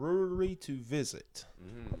 or a brewery to visit.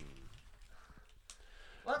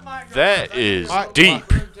 That is Mike- deep.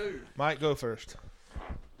 Mike, go first.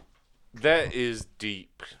 That is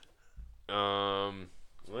deep.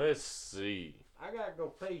 Let's see. I gotta go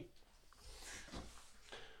pee.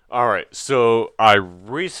 All right, so I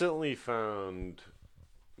recently found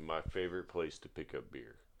my favorite place to pick up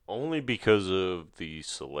beer, only because of the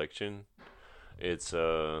selection. It's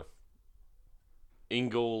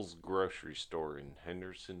Ingles Grocery Store in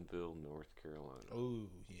Hendersonville, North Carolina. Oh,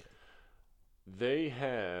 yeah. They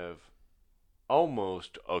have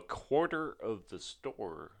almost a quarter of the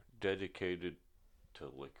store dedicated to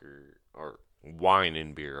liquor or wine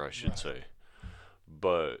and beer, I should Right. say.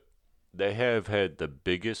 But they have had the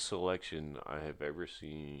biggest selection I have ever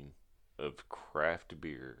seen of craft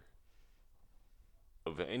beer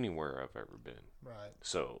of anywhere I've ever been. Right.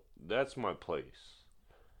 So that's my place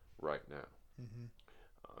right now Hmm.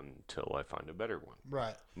 until I find a better one.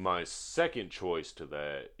 Right. My second choice to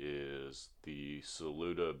that is the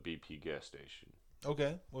Saluda BP gas station.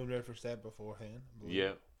 Okay. We referenced that beforehand. I believe.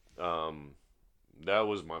 Yeah. That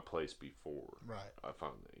was my place before Right. I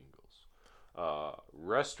found the Ingles.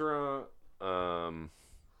 Restaurant,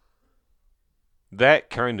 that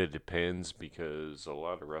kind of depends because a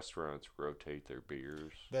lot of restaurants rotate their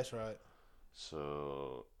beers. That's right.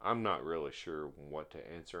 So I'm not really sure what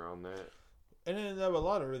to answer on that. And then a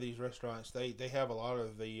lot of these restaurants, they have a lot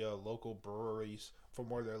of the local breweries from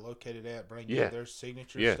where they're located at bring Yeah. in their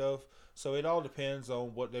signature Yeah. stuff. So it all depends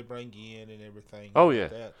on what they bring in and everything. Oh, like yeah.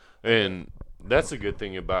 that. And that's a good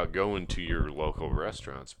thing about going to your local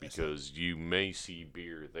restaurants because you may see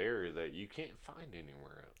beer there that you can't find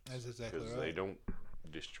anywhere else. That's exactly Because right. they don't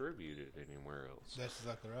distribute it anywhere else. That's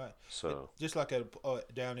exactly right. So, Just like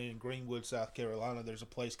down in Greenwood, South Carolina, there's a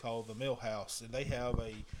place called the Mill House, and they have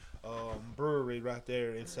a brewery right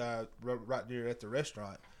there inside, right there at the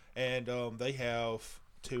restaurant, and they have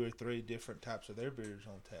 2 or 3 different types of their beers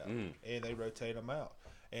on tap, and they rotate them out.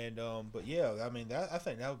 And but yeah, I mean, I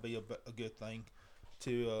think that would be a good thing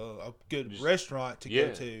to a good restaurant to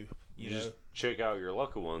go to. You know, just check out your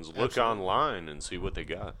local ones. Look Absolutely. online and see what they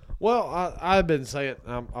got. Well, I've been saying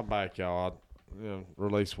I'm back, y'all. I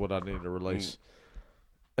release what I need to release.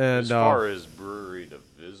 And As far as brewery to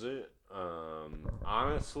visit,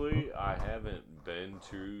 honestly, I haven't been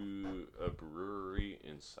to a brewery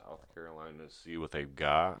in South Carolina to see what they've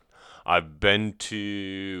got. I've been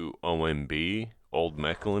to OMB, Old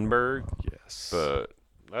Mecklenburg, yes, but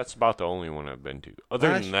that's about the only one I've been to.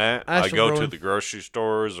 Other than that, I Asheville go to Brewing. the grocery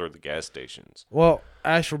stores or the gas stations. well,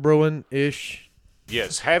 Asheville Brewing ish.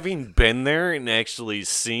 Yes, having been there and actually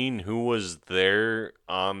seen who was there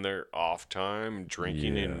on their off time,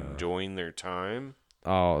 drinking and Yeah. enjoying their time.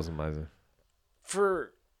 Oh, it was amazing.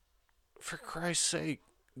 For Christ's sake,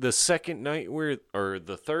 the third night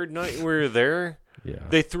we were there, Yeah,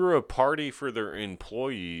 they threw a party for their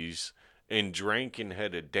employees and drank and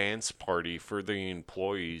had a dance party for the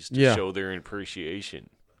employees to Yeah. show their appreciation.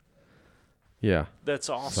 yeah. That's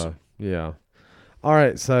awesome. So yeah. All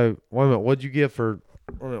right. So wait a minute. What'd you give for?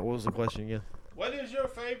 Wait a minute, what was the question again? what is your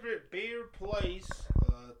favorite beer place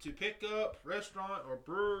to pick up, restaurant or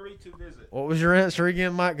brewery to visit? What was your answer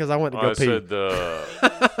again, Mike? Because I went to go I pee. said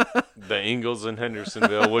the Ingles in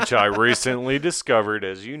Hendersonville, which I recently discovered,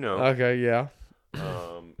 as you know. Okay. Yeah.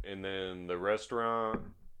 And then the restaurant,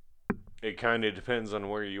 it kind of depends on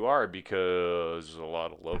where you are because a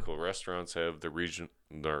lot of local restaurants have the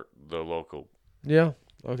local Yeah.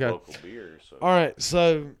 Okay. local beer. So All right.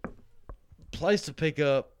 So place to pick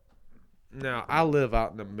up. Now I live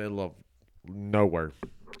out in the middle of nowhere.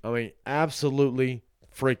 I mean, absolutely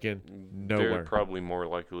freaking nowhere. they're probably more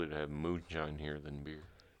likely to have moonshine here than beer.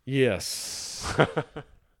 Yes.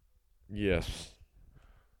 Yes.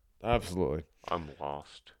 Absolutely. I'm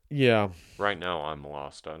lost. Yeah. Right now, I'm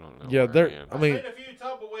lost. I don't know. Yeah, where there- I am. I mean- seen a few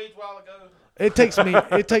tumbleweeds a while ago. It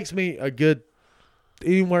takes me a good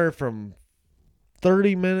anywhere from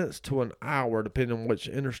 30 minutes to an hour, depending on which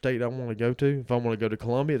interstate I want to go to. If I want to go to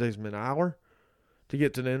Columbia, it takes me an hour to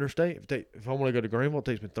get to the interstate. If I want to go to Greenville, it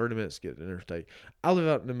takes me 30 minutes to get to the interstate. I live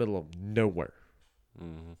out in the middle of nowhere.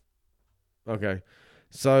 Mhm. Okay.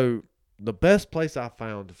 So the best place I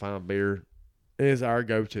found to find beer is our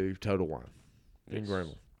go-to Total Wine in Yes.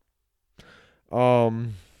 Greenville.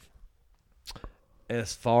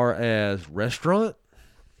 As far as restaurant,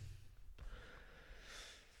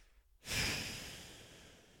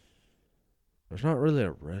 there's not really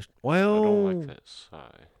a rest. I Well, don't like that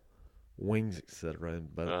sigh. Wings, etc. in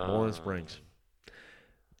Ah. Bowling Springs. They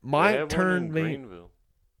Mike have one turned in me. Greenville.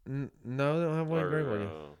 No, they don't have one in Or, Greenville.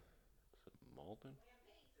 is it Malden?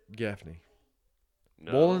 Gaffney.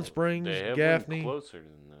 No, Bowling Springs, they have Gaffney. one closer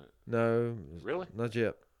than that. No, Really? not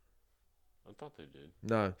yet. I thought they did.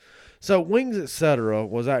 No. So Wings, etc.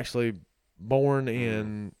 was actually born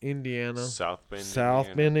in Indiana, South Bend, South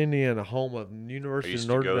Indiana. Bend, Indiana, home of I University of used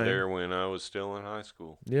to Notre go Dame. there when I was still in high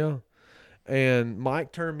school. Yeah. And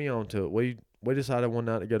Mike turned me on to it. We decided one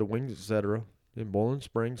night to go to Wings, etc. in Bowling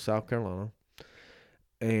Springs, South Carolina.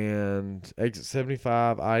 And exit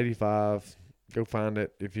 75, I-85, Go find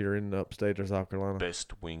it if you're in upstate or South Carolina.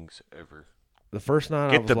 Best wings ever. The first night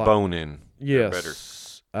I Get was the like, bone in. They're better.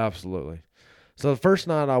 yes, absolutely. So the first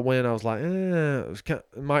night I went, I was like, it was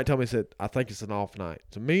Mike told me, he said, I think it's an off night.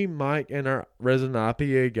 So me, Mike, and our resident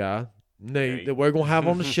IPA guy, Nate, that we're going to have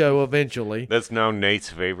on the show eventually. That's now Nate's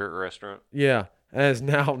favorite restaurant. Yeah. That is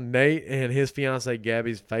now Nate and his fiance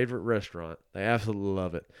Gabby's favorite restaurant. They absolutely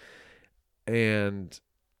love it. And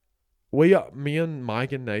me and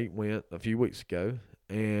Mike and Nate went a few weeks ago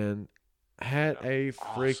and had a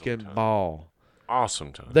freaking time. ball.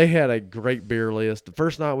 Awesome time. They had a great beer list. The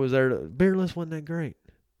first night was there, the beer list wasn't that great.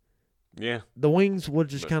 Yeah. The wings were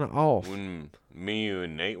just kind of off. When me, you,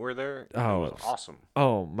 and Nate were there, it Oh, was awesome.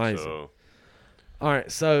 Oh, amazing. So, All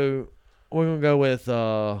right, so we're going to go with,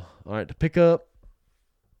 all right, to pick up,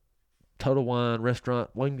 Total Wine, restaurant,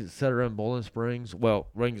 Wings, etc. in Bowling Springs. Well,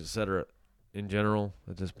 Wings, etc. in general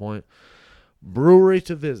at this point. Brewery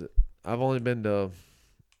to visit. I've only been to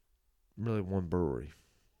really one brewery.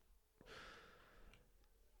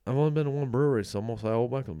 I've only been to one brewery, so I'm going to say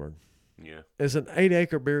Old Mecklenburg. yeah, It's an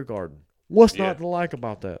 8-acre beer garden. What's Yeah. not to like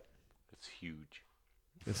about that? it's huge.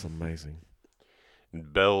 It's amazing.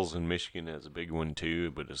 And Bell's in Michigan has a big one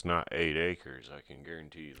too, but it's not 8 acres. I can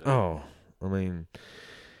guarantee you that. Oh, I mean,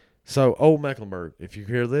 so Old Mecklenburg, if you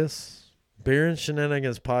hear this, Beer and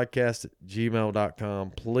Shenanigans Podcast at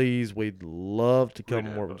gmail.com. Please, we'd love to come We'd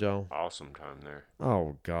and work have with y'all. Awesome time there.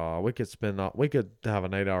 Oh, God. We could have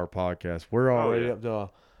an 8-hour podcast. We're already yeah. up to an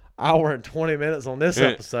hour and 20 minutes on this Yeah.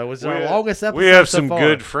 episode, which is We our have- longest episode We have so some far.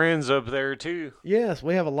 good friends up there too. Yes,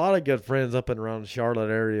 we have a lot of good friends up and around the Charlotte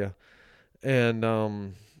area. And,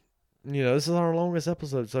 this is our longest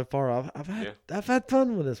episode so far. I've had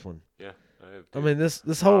fun with this one. Yeah, I have I too. mean,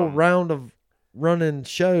 this whole Um, round of running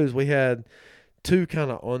shows, we had 2 kind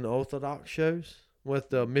of unorthodox shows with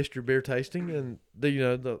the mystery beer tasting and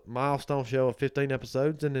the milestone show of 15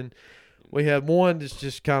 episodes, and then we had one that's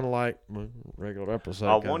just kind of like regular episode.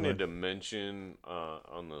 I kinda wanted like. to mention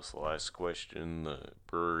on this last question the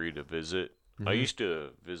brewery to visit. I Mhm. used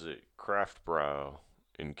to visit Craft Brow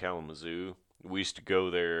in Kalamazoo. We used to go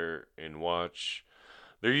there and watch.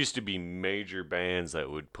 There used to be major bands that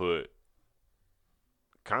would put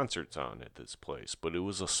concerts on at this place, but it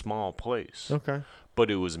was a small place. Okay.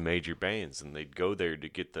 But it was major bands, and they'd go there to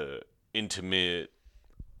get the intimate,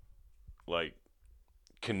 like,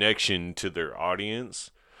 connection to their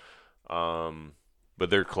audience. But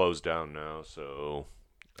they're closed down now, so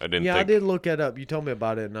I didn't. Yeah, think, I did look that up. You told me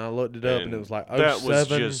about it, and I looked it up, and it was like 07. that was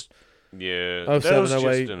just. Yeah, that 07, was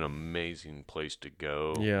 08. just an amazing place to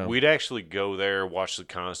go. Yeah. We'd actually go there, watch the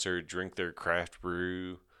concert, drink their craft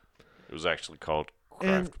brew. It was actually called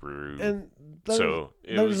Craft Brew. And So,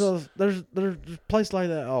 it there's a place like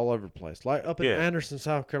that all over the place, like up in Yeah. Anderson,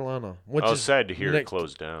 South Carolina, which I was is sad to hear it next-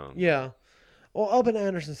 closed down. Yeah. Well, up in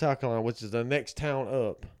Anderson, South Carolina, which is the next town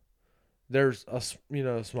up, there's a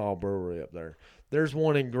small brewery up there. There's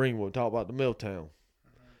one in Greenwood. Talk about the Milltown.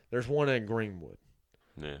 There's one in Greenwood.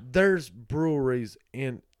 Yeah. There's breweries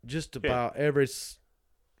in just about every,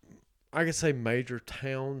 I could say, major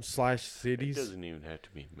town / It cities. doesn't even have to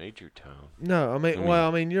be major town. No, I mean,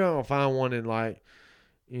 you're not gonna find one in like,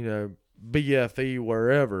 BFE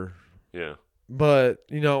wherever. Yeah. But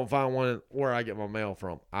you don't find one where I get my mail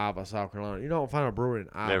from, Iowa, South Carolina. You don't find a brewery in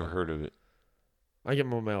Iowa. Never heard of it. I get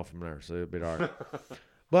my mail from there, so it'll be all right.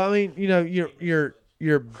 But I mean,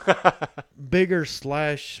 your bigger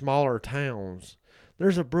 / smaller towns,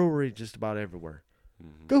 there's a brewery just about everywhere.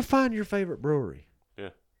 Mhm. Go find your favorite brewery.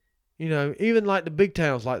 Yeah. Even like the big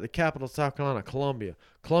towns, like the capital of South Carolina, Columbia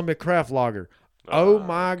Craft Lager. Oh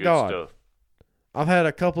my good God. stuff. I've had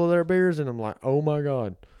a couple of their beers, and I'm like, oh my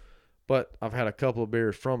God. But I've had a couple of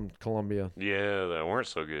beers from Columbia. Yeah, that weren't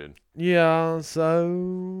so good. Yeah,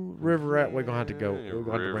 so River Rat, we're gonna have to go. We're gonna have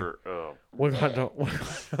to bring, River. Oh. we're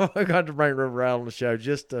gonna have to bring River Rat on the show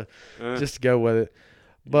just to Eh, go with it.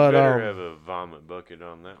 But you better have a vomit bucket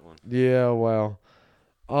on that one. yeah, well,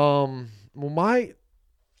 my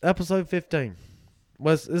episode 15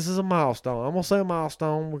 this is a milestone. I'm gonna say a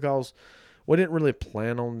milestone because we didn't really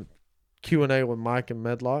plan on Q&A with Mike and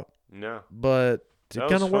Medlock, No. but it That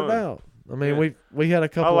kind was of worked fun. out. I mean, Yeah. we had a I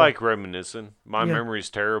couple. like reminiscing. My Yeah. memory's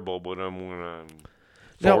terrible, but when I'm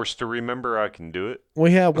Now- forced to remember, I can do it.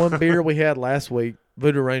 We had one beer we had last week,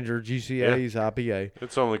 Voodoo Ranger GCA's IPA.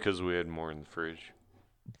 It's only because we had more in the fridge.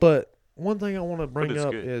 But one thing I want to bring it's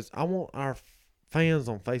up good. is I want our fans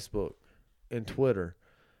on Facebook and Twitter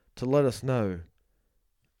to let us know.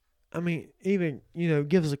 I mean, even,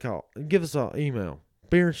 give us a call. Give us an email.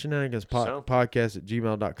 Beer and Shenanigans Something. podcast at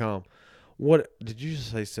gmail.com. What did you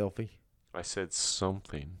just say, selfie? I said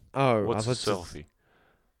something. Oh, What's I a thought you- selfie?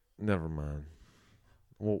 Never mind.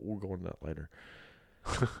 We'll go into that later.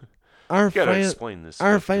 Our You gotta fans, explain this.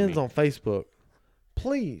 our stuff to fans me. on Facebook,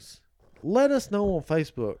 please let us know on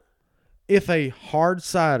Facebook if a hard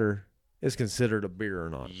cider is considered a beer or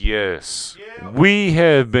not. Yes. We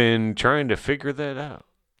have been trying to figure that out.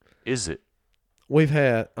 Is it? We've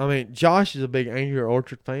had, I mean, Josh is a big Angry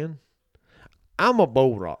Orchard fan. I'm a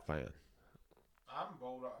Bold Rock fan. I'm a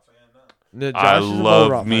Bold Rock fan now. Now, I Josh is a Bold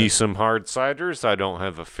love Rock me fan. some hard ciders. I don't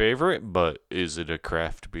have a favorite, but is it a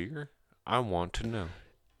craft beer? I want to know.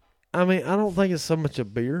 I mean, I don't think it's so much a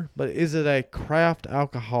beer, but is it a craft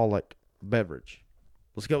alcoholic beverage?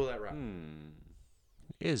 Let's go with that right.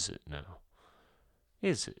 Is it now?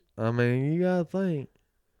 Is it? I mean, you gotta think.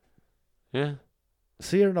 Yeah.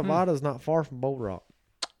 Sierra Nevada is not far from Bold Rock.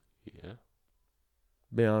 Yeah.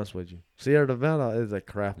 Be honest with you, Sierra Nevada is a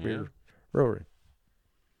craft Yeah. beer brewery,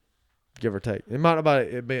 give or take. It might not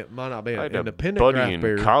be. It might not be I an had a independent buddy craft in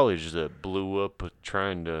beer. college that blew up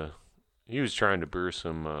trying to. He was trying to brew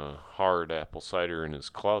some hard apple cider in his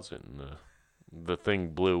closet, and the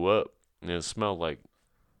thing blew up, and it smelled like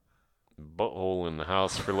butthole in the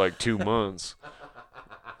house for like 2 months.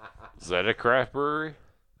 Is that a craft brewery?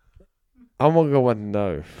 I'm gonna go with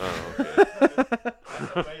no. Oh,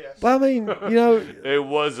 okay. But I mean, you know, It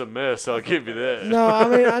was a mess. I'll give you that. no. I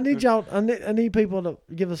mean, I need y'all. I need people to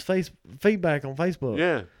give us feedback on Facebook.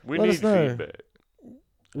 Yeah, we Let need us know. feedback.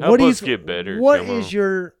 What Help do us get better. What Come is on.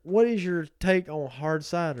 your take on hard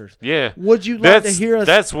ciders? Yeah, Would you like to hear us?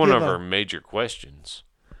 That's one give of a- our major questions.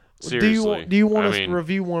 Seriously. Do you want I us mean, to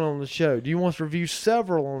review one on the show? Do you want us to review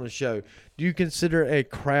several on the show? Do you consider a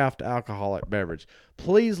craft alcoholic beverage?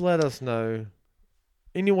 Please let us know.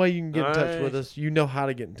 Any way you can get in touch with us, you know how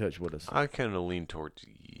to get in touch with us. I kind of lean towards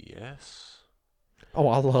yes. Oh,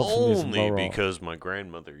 I love some Only Bold Rock. because my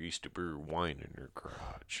grandmother used to brew wine in her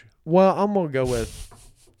garage. Well, I'm gonna go with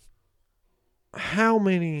how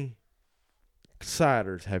many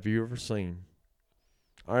ciders have you ever seen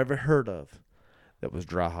or ever heard of that was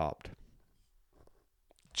dry hopped?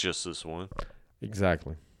 Just this one.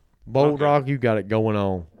 Exactly. Bold Okay. Rock, you got it going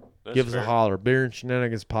on. That's Give us fair. a holler. Beer and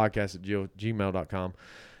Shenanigans Podcast at gmail.com.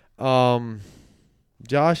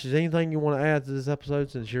 Josh, is there anything you want to add to this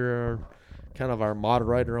episode since you're kind of our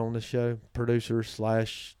moderator on this show? Producer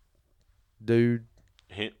 / dude.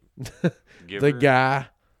 Hint. The Giver. guy.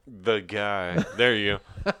 The guy. There you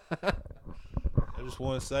go. I just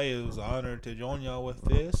want to say it was an honor to join y'all with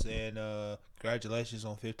this, and congratulations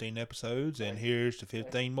on 15 episodes, and here's to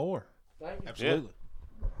 15 more. Absolutely.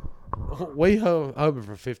 We hoping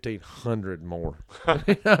for 1,500 more.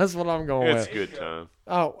 That's what I'm going It's with. a good time.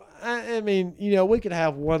 Oh, I mean, you know, we could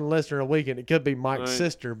have one listener a week, and it could be Mike's Right.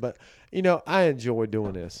 sister, but, you know, I enjoy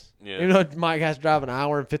doing this. Yeah. You know, Mike has to drive an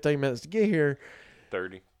hour and 15 minutes to get here,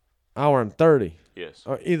 30. hour and 30, Yes.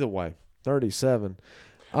 or either way, 37.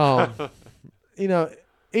 You know,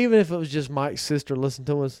 even if it was just Mike's sister listening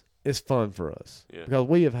to us, it's fun for us. Yeah. Because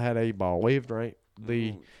we have had a ball. We've drank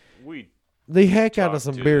We the heck out of talked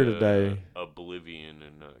some to beer today. Oblivion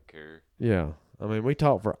and not care. Yeah. I mean, we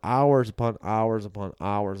talked for hours upon hours upon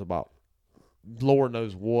hours about Lord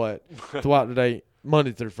knows what throughout the day,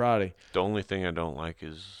 Monday through Friday. The only thing I don't like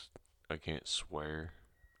is I can't swear.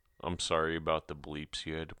 I'm sorry about the bleeps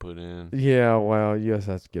you had to put in. Yeah, well, you just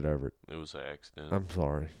have to get over it. It was an accident. I'm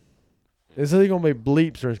sorry. It's either going to be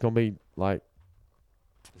bleeps or it's going to be like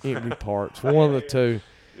empty parts. One of the two.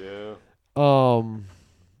 Yeah.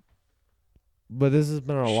 But this has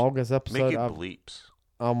been our longest Make episode. it I'm bleeps.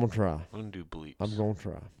 going to try. I'm gonna do bleeps. I'm going to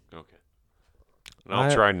try. Okay. And I'll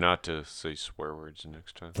I- try not to say swear words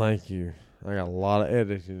next time. Thank you. I got a lot of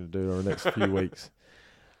editing to do over the next few weeks.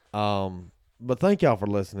 But thank y'all for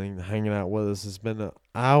listening, hanging out with us. It's been an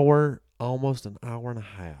hour, almost an hour and a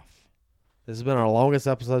half. This has been our longest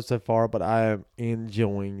episode so far, but I am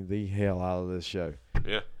enjoying the hell out of this show.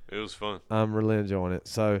 Yeah, it was fun. I'm really enjoying it.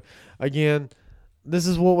 So, again, this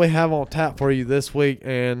is what we have on tap for you this week,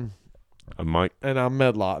 and Mike. I'm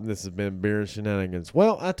Medlock, and this has been Beer and Shenanigans.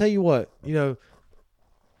 Well, I tell you what, you know,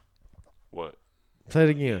 What? say it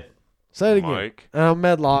again. Say it again. Mike. I'm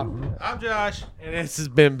Medlock, I'm Josh. and this has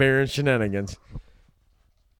been Beer and Shenanigans.